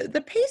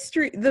 the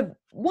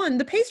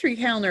pastry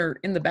counter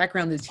in the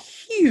background is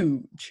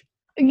huge.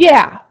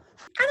 Yeah.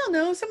 I don't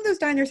know. Some of those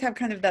diners have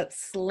kind of that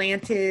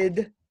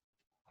slanted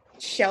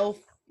shelf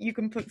you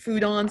can put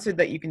food on so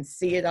that you can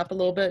see it up a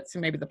little bit. So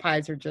maybe the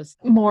pies are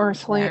just more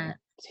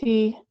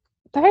slanty.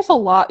 There's a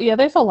lot. Yeah,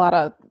 there's a lot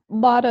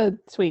of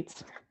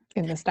sweets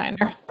in this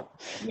diner.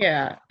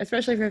 Yeah,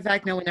 especially for the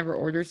fact no one ever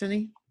orders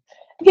any.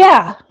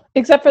 Yeah,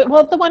 except for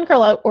the one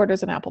girl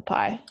orders an apple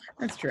pie.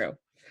 That's true.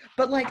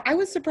 But like I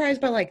was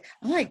surprised by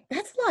I'm like,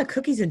 that's a lot of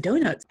cookies and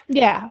donuts.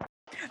 Yeah.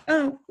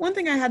 One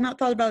thing I had not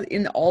thought about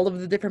in all of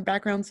the different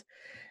backgrounds.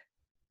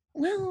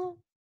 Well,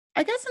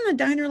 I guess in a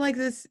diner like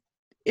this,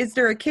 is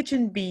there a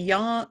kitchen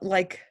beyond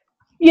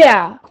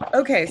Yeah.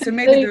 Okay, so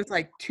maybe there's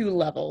like 2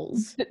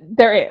 levels.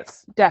 There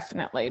is,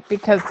 definitely,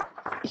 because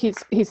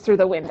he's through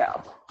the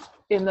window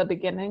in the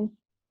beginning.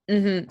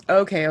 Mm-hmm.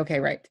 Okay,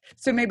 right.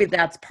 So maybe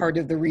that's part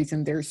of the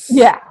reason there's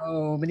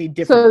so many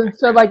different.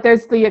 So like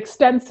there's the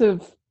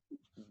extensive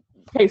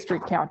pastry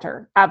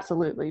counter,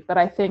 absolutely. But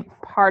I think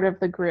part of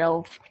the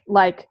grill,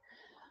 like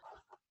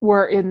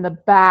we're in the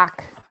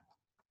back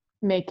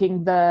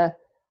making the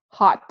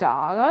hot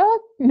dog.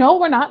 No,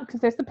 we're not,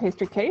 because there's the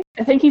pastry case.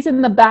 I think he's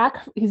in the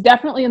back. He's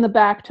definitely in the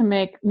back to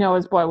make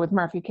Noah's Boy with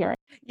Murphy carrying.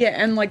 Yeah,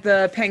 and like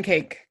the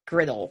pancake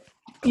griddle.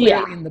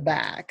 Clearly in the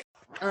back.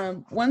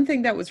 One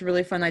thing that was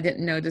really fun I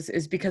didn't notice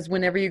is because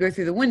whenever you go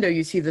through the window,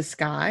 you see the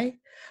sky,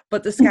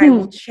 but the sky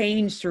will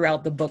change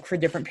throughout the book for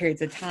different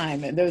periods of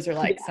time. And those are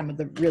like some of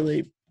the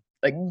really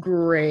like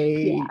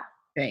great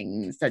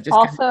things that just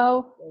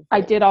also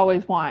I did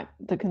always want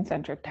the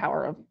concentric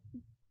tower of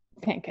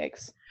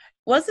pancakes.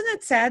 Wasn't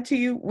it sad to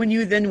you when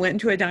you then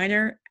went to a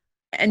diner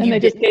and they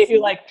just gave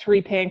you like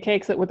 3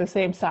 pancakes that were the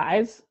same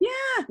size? Yeah.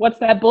 What's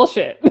that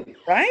bullshit?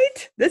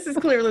 Right? This is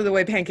clearly the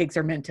way pancakes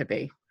are meant to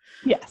be.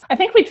 Yes. I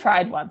think we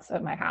tried once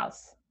at my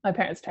house. My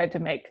parents tried to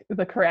make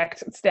the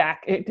correct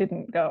stack. It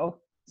didn't go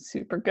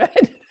super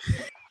good.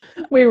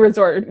 we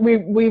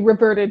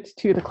reverted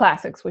to the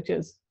classics, which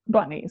is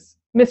bunnies.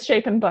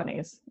 Misshapen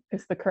bunnies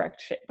is the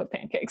correct shape of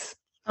pancakes.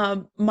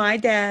 My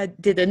dad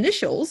did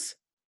initials,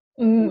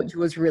 which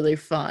was really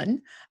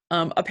fun.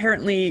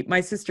 Apparently, my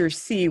sister's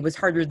C was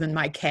harder than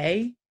my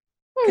K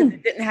because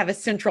it didn't have a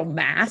central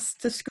mass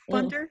to scoop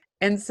under.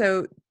 And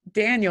so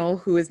Daniel,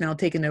 who has now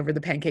taken over the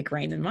pancake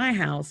reign in my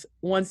house,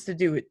 wants to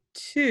do it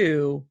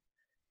too.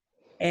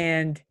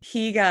 And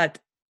he got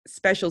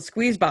special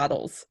squeeze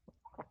bottles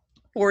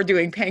for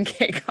doing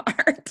pancake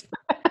art.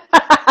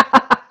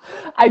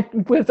 I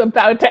was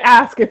about to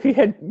ask if he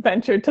had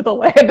ventured to the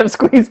land of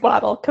squeeze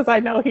bottle because I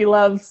know he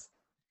loves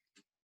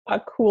a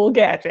cool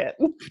gadget.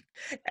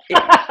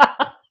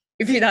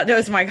 If you not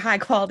notice my high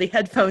quality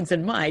headphones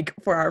and mic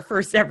for our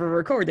first ever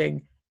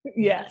recording.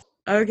 Yes.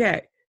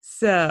 Okay.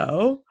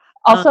 So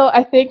also,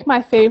 I think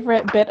my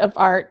favorite bit of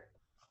art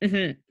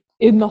in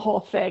the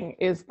whole thing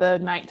is the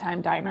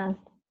nighttime diner.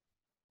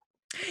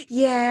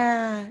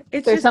 Yeah.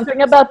 There's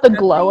something about the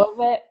glow of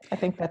it. I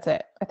think that's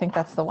it. I think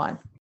that's the one.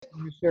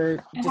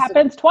 Sure. It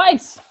happens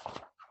twice.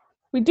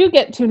 We do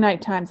get 2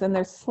 night times and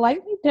they're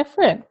slightly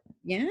different.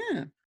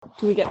 Yeah.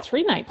 Do we get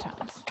 3 night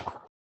times?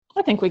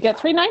 I think we get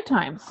 3 night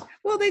times.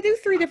 Well, they do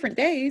 3 different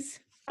days.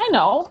 I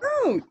know.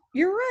 Oh,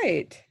 you're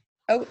right.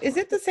 Oh, is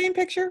it the same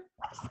picture?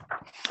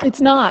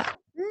 It's not.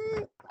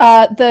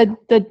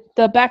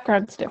 The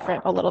background's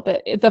different a little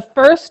bit. The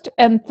first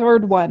and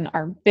third one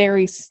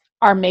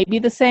are maybe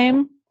the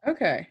same.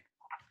 Okay.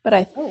 But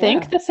I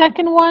think the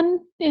second one,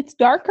 it's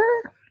darker.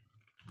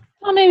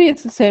 Well, maybe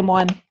it's the same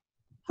one.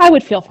 I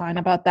would feel fine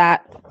about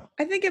that.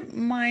 I think it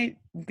might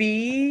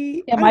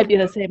be. It might be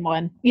the same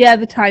one. Yeah,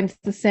 the time's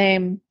the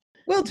same.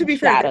 Well, to be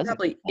fair, they're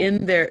probably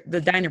in there. The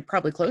diner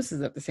probably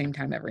closes at the same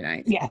time every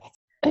night. Yeah.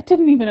 It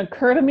didn't even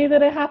occur to me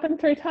that it happened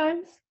 3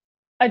 times.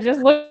 I just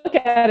look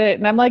at it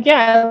and I'm like,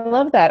 yeah, I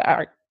love that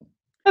art.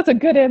 That's a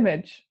good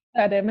image.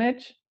 That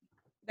image.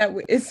 That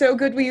is so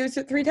good we used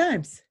it 3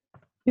 times.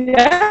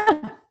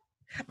 Yeah.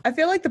 I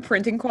feel like the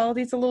printing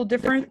quality is a little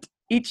different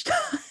each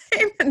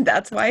time, and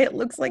that's why it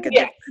looks like a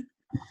different.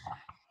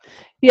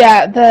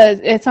 Yeah,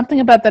 it's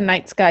something about the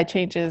night sky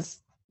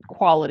changes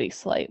quality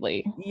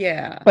slightly.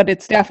 Yeah. But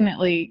it's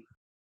definitely,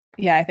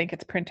 I think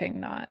it's printing,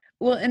 not.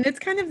 Well, and it's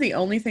kind of the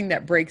only thing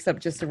that breaks up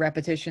just a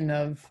repetition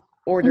of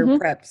order,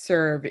 prep,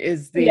 serve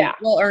is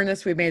well,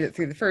 Ernest, we made it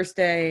through the first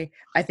day.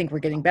 I think we're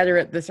getting better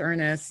at this,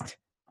 Ernest.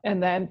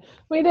 And then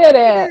we did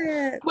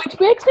it. Which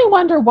makes me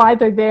wonder why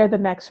they're there the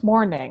next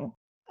morning.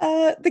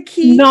 The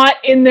key. Not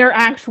in their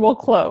actual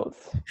clothes.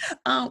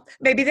 Oh,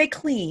 maybe they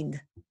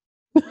cleaned.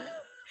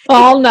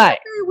 All night.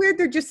 It's very weird.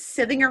 They're just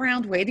sitting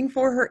around waiting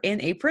for her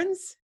in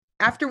aprons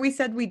after we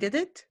said we did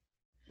it.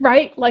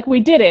 Right? Like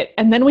we did it.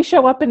 And then we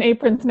show up in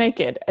aprons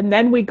naked. And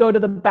then we go to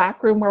the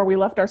back room where we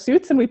left our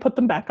suits and we put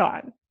them back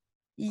on.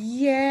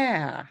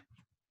 Yeah.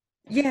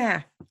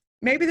 Yeah.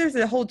 Maybe there's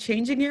a whole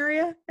changing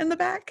area in the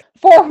back.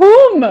 For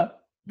whom?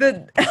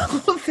 The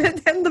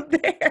elephant and the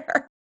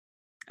bear.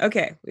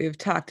 Okay. We've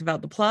talked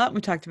about the plot.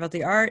 We've talked about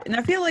the art. And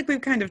I feel like we've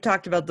kind of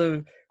talked about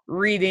the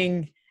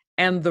reading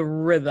and the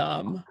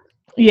rhythm.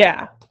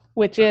 Yeah.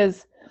 Which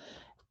is,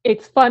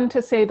 it's fun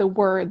to say the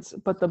words,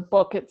 but the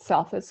book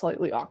itself is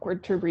slightly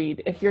awkward to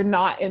read if you're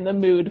not in the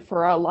mood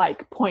for a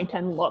point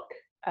and look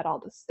at all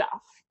the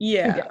stuff.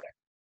 Yeah. Together.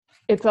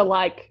 It's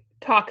a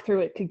talk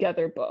through it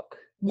together book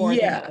more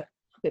than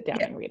sit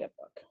down and read a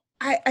book.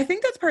 I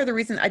think that's part of the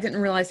reason I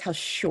didn't realize how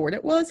short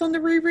it was on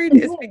the reread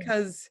is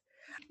because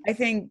I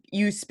think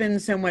you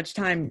spend so much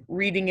time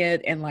reading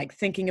it and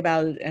thinking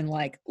about it and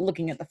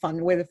looking at the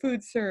fun way the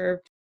food's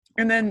served.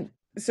 And then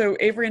so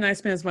Avery and I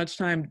spent as much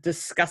time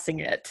discussing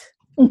it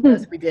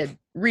as we did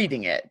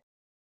reading it.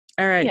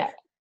 All right. Yeah.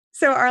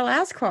 So our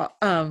last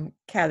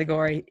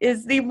category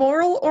is the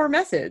moral or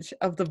message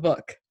of the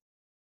book.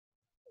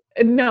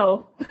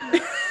 No,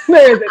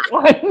 there isn't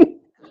one.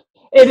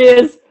 It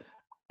is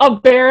a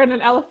bear and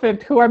an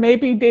elephant who are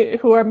maybe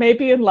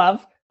in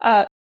love.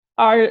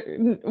 Are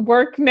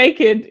work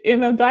naked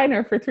in a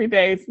diner for 3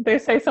 days. They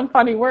say some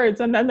funny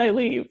words and then they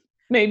leave.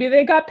 Maybe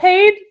they got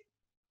paid?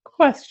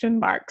 Question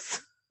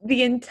marks.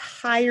 The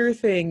entire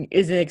thing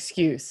is an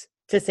excuse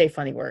to say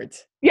funny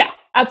words. Yeah,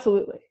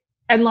 absolutely.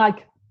 And I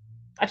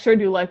sure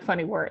do like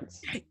funny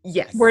words.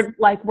 Yes.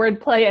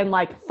 Wordplay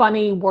and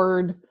funny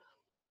word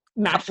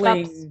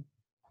mashups.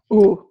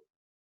 Ooh.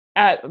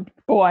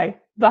 Boy,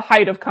 the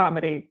height of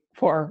comedy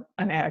for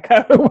an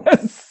Annika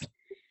was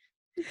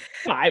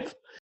 5.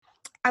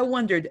 I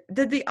wondered,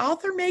 did the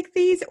author make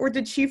these, or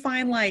did she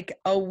find like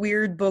a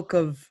weird book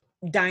of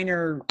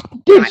diner?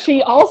 Did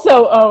she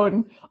also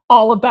own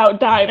All About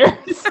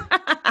Diners?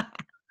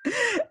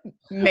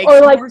 Makes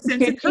Or like, more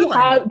sense in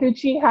her did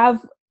she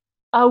have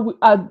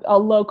a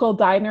local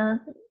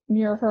diner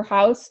near her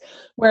house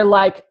where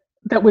like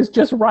that was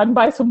just run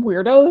by some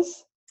weirdos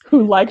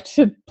who liked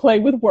to play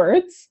with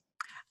words?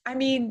 I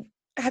mean,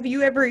 have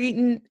you ever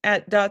eaten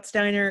at Dot's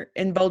Diner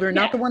in Boulder? Yeah.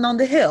 Not the one on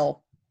the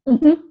hill,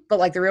 but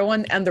like the real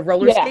one, and the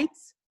roller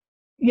skates?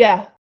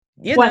 Yeah.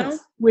 You Once know,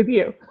 with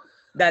you.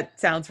 that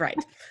sounds right.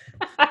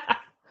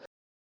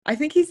 I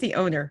think he's the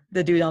owner,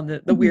 the dude on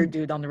the weird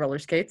dude on the roller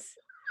skates.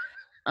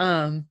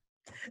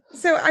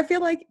 So I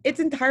feel like it's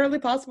entirely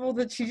possible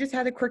that she just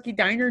had a quirky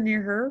diner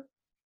near her.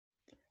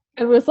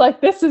 It was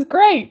like, this is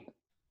great.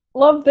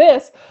 Love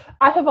this.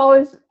 I have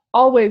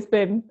always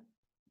been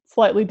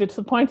slightly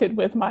disappointed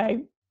with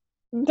my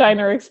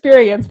diner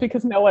experience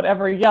because no one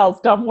ever yells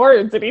dumb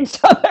words at each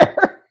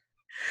other.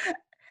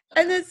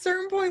 And at a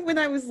certain point when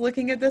I was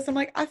looking at this, I'm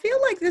like, I feel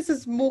like this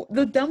is more,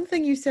 the dumb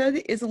thing you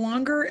said is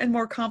longer and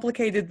more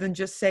complicated than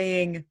just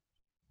saying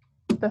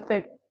the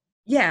thing.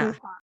 Yeah.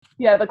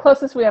 Yeah, the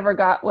closest we ever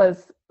got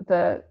was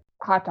the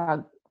hot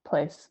dog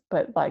place,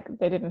 but like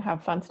they didn't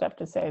have fun stuff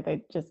to say.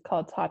 They just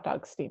called hot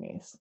dog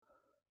steamies.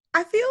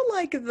 I feel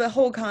like the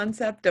whole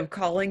concept of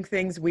calling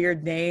things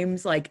weird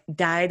names like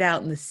died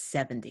out in the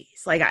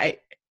 70s.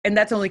 And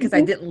that's only because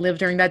I didn't live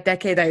during that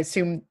decade. I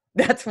assume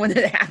that's when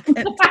it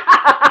happened.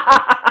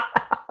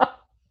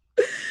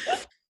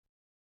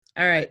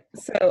 All right.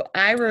 So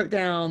I wrote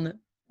down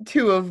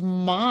 2 of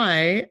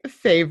my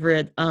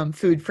favorite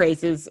food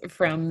phrases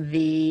from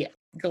the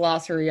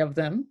glossary of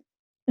them.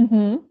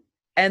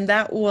 And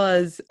that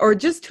was, or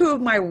just 2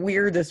 of my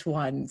weirdest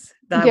ones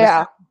that I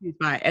was confused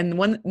by. And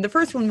the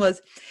first one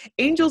was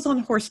angels on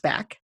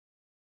horseback.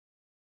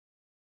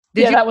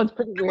 That one's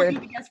pretty weird. I want you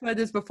to guess what it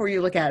is before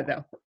you look at it,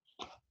 though.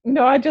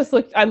 No,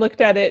 I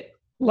looked at it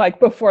like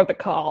before the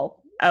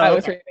call. I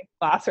was reading the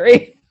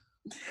glossary.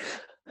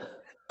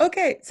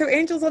 Okay, so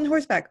angels on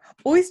horseback.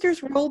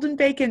 Oysters rolled in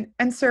bacon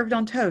and served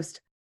on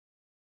toast.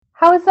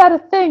 How is that a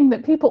thing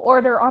that people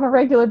order on a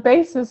regular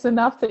basis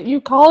enough that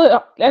you call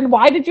it? And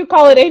why did you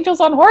call it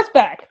angels on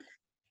horseback?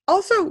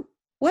 Also,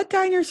 what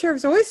diner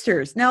serves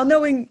oysters? Now,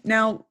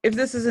 if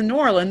this is in New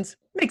Orleans,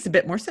 makes a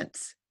bit more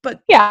sense.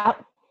 But yeah,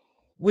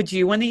 would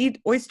you want to eat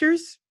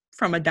oysters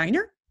from a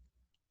diner?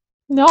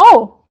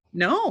 No.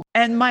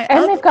 And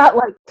they've got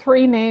like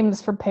 3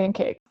 names for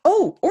pancakes.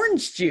 Oh,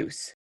 orange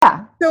juice.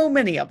 Yeah. So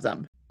many of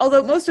them.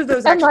 Although most of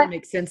those actually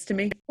make sense to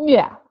me.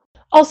 Yeah.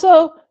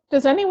 Also,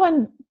 does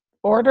anyone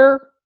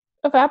order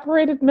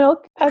evaporated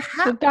milk at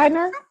the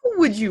diner? How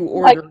would you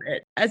order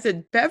it? As a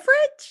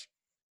beverage?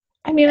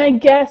 I mean, I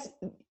guess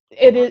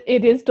it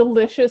is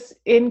delicious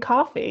in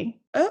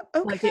coffee. Oh,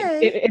 okay.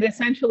 Like it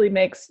essentially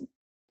makes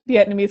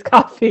Vietnamese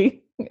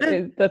coffee.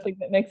 The thing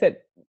that makes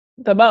it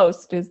the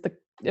most is the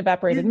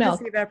evaporated milk.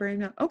 The evaporated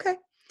milk. Okay.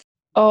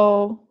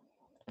 Oh,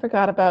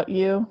 forgot about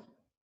you.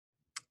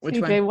 Which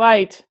CJ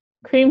White,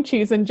 cream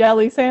cheese and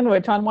jelly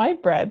sandwich on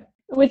white bread,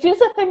 which is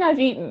a thing I've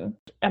eaten,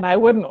 and I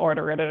wouldn't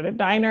order it at a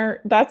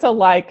diner. That's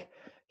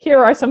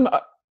here are some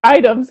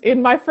items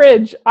in my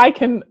fridge. I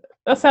can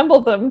assemble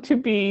them to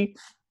be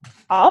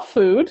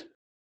food.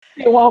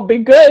 It won't be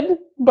good,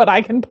 but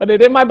I can put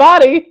it in my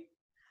body.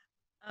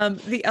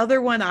 The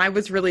other one I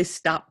was really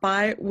stopped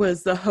by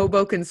was the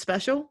Hoboken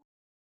special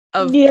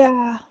of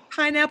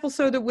pineapple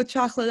soda with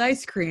chocolate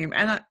ice cream.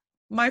 And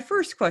my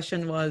first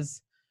question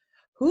was,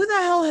 who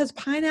the hell has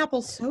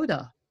pineapple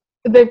soda?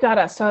 They've got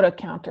a soda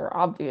counter,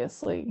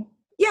 obviously.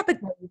 Yeah, but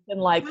you can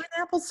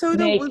pineapple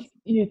soda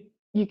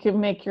you can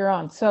make your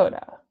own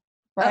soda,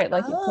 right?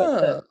 You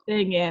put the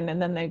thing in, and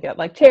then they get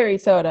like cherry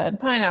soda and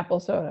pineapple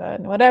soda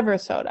and whatever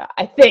soda.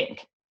 I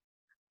think.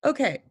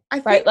 Okay, I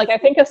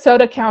think a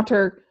soda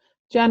counter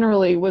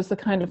generally was the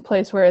kind of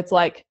place where it's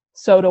like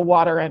soda,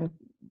 water, and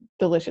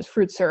delicious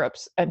fruit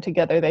syrups, and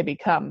together they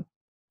become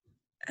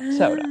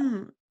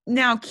soda.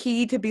 Now,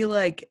 key to be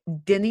like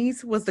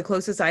Denny's was the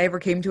closest I ever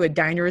came to a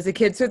diner as a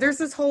kid. So there's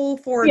this whole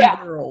foreign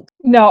world.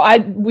 No,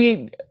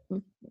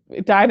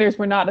 diners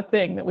were not a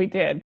thing that we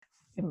did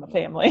in my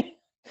family.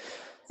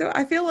 So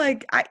I feel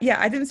like I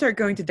didn't start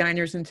going to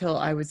diners until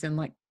I was in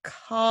like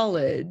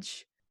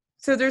college.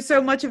 So there's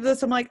so much of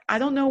this. I'm like, I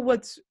don't know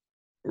what's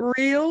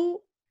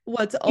real,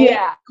 what's old,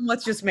 and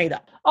what's just made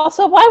up.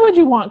 Also, why would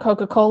you want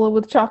Coca-Cola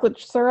with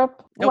chocolate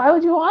syrup? Nope. Why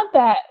would you want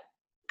that?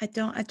 I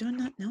do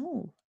not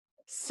know.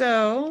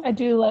 So I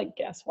do like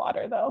guess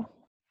water though.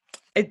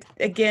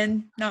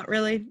 Again, not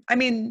really. I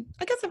mean,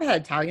 I guess I've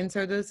had Italian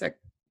sodas at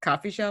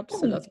coffee shops,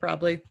 so that's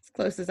probably as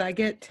close as I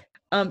get.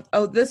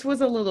 This was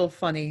a little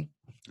funny.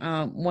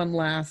 One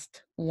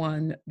last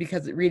one,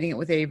 because reading it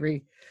with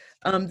Avery.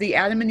 The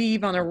Adam and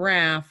Eve on a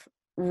raft,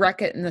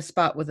 wreck it in the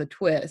spot with a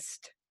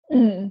twist.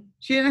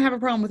 She didn't have a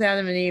problem with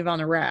Adam and Eve on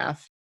a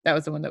raft. That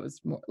was the one that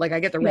was more like, I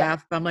get the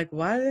raft, but I'm like,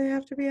 why do they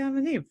have to be Adam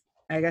and Eve?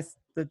 I guess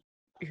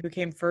who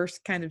came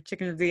first, kind of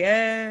chicken or the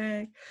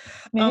egg.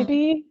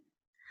 Maybe.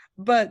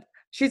 But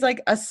she's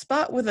like, a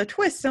spot with a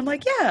twist. I'm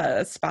like, yeah,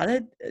 a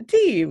spotted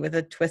tea with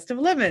a twist of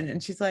lemon.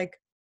 And she's like,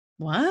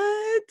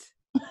 what?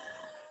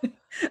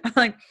 I'm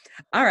like,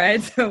 all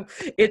right. So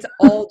it's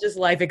all just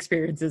life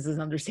experiences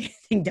and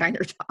understanding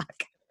diner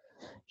talk.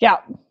 Yeah.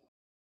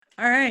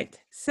 All right.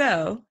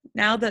 So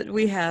now that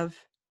we have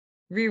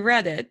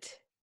reread it,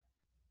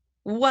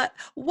 what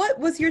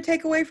was your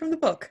takeaway from the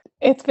book?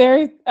 It's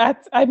very,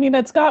 I mean,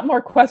 it's got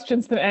more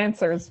questions than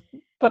answers,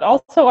 but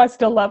also I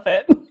still love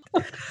it.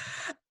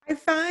 I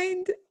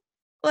find,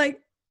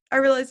 like, I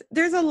realize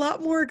there's a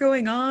lot more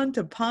going on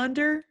to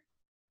ponder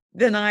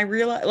than I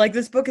realize. Like,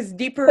 this book is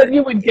deeper Than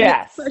you would in its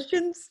guess.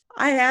 questions.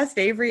 I asked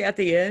Avery at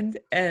the end,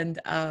 and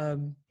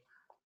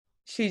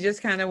she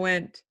just kind of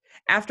went,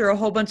 after a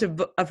whole bunch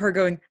of her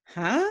going,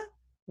 huh?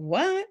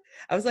 What?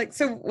 I was like,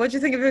 so what'd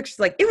you think of it? She's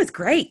like, it was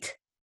great.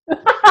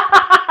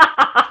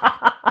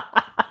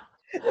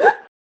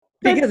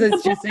 Because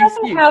it's just an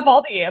excuse. Doesn't have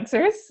all the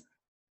answers.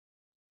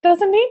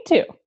 Doesn't need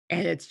to.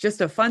 And it's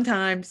just a fun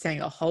time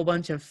saying a whole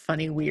bunch of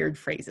funny, weird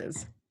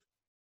phrases.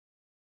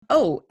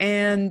 Oh,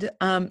 and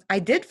I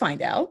did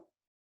find out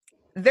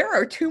there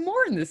are 2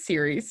 more in this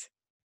series.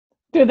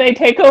 Do they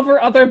take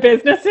over other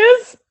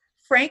businesses?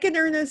 Frank and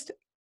Ernest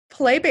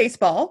play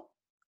baseball.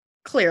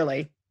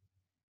 Clearly.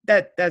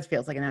 That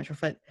feels like a natural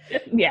fit.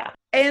 Yeah.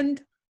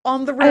 And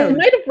on the road. I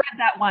might have read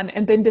that one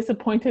and been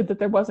disappointed that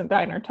there wasn't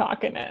diner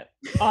talk in it,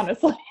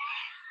 honestly.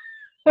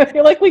 I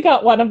feel like we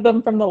got one of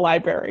them from the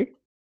library.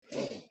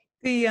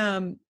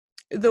 The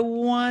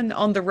one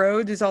on the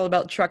road is all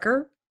about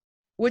trucker,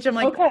 which I'm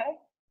like, okay.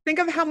 Think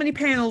of how many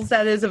panels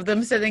that is of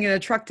them sitting in a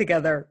truck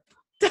together,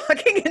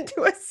 talking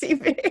into a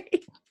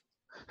CV.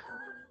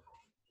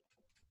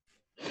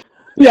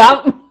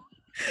 Yeah.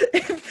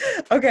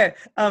 Okay,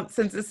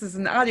 since this is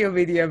an audio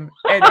medium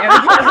and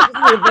Anakin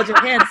has a bunch of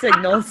hand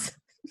signals,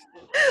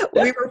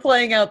 we were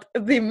playing out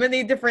the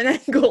many different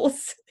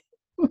angles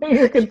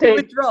You could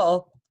take.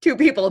 draw 2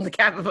 people in the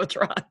cab of a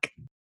truck.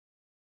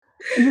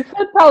 You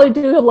could probably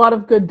do a lot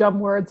of good dumb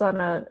words on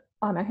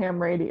a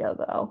ham radio,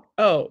 though.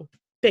 Oh,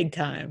 big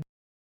time.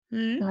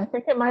 Mm-hmm. I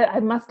think I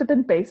must have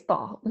been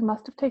baseball. We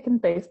must have taken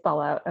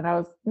baseball out, and I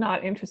was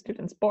not interested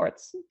in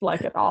sports,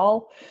 like, at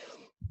all,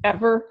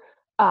 ever.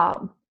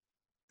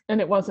 And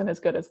it wasn't as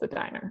good as the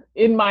diner.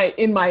 In my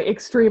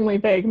extremely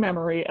vague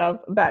memory of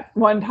that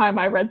one time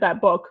I read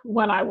that book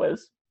when I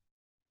was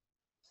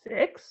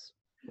 6.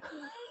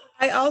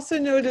 I also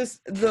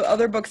noticed the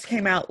other books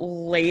came out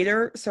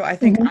later, so I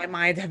think I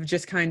might have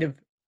just kind of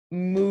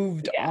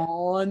moved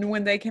on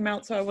when they came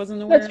out, so I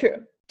wasn't aware. That's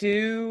true.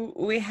 Do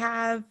we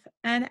have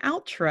an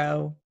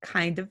outro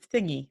kind of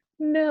thingy?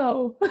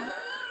 No.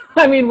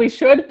 I mean, we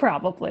should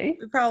probably.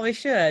 We probably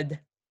should.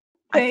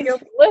 Thanks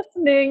for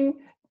listening.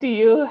 Do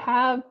you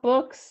have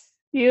books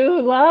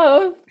you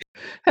love?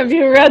 Have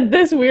you read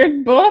this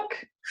weird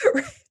book?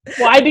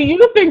 Why do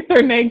you think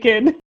they're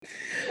naked?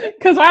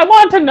 Because I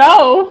want to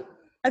know.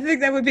 I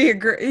think that would be a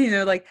great,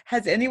 like,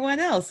 has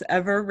anyone else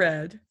ever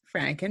read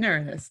Frank and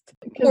Ernest?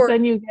 Because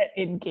then you get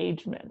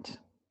engagement.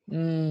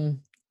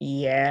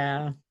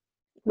 Yeah.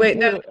 Wait,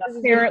 no.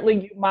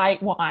 Apparently you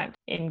might want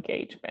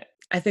engagement.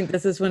 I think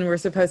this is when we're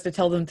supposed to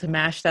tell them to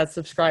mash that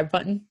subscribe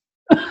button.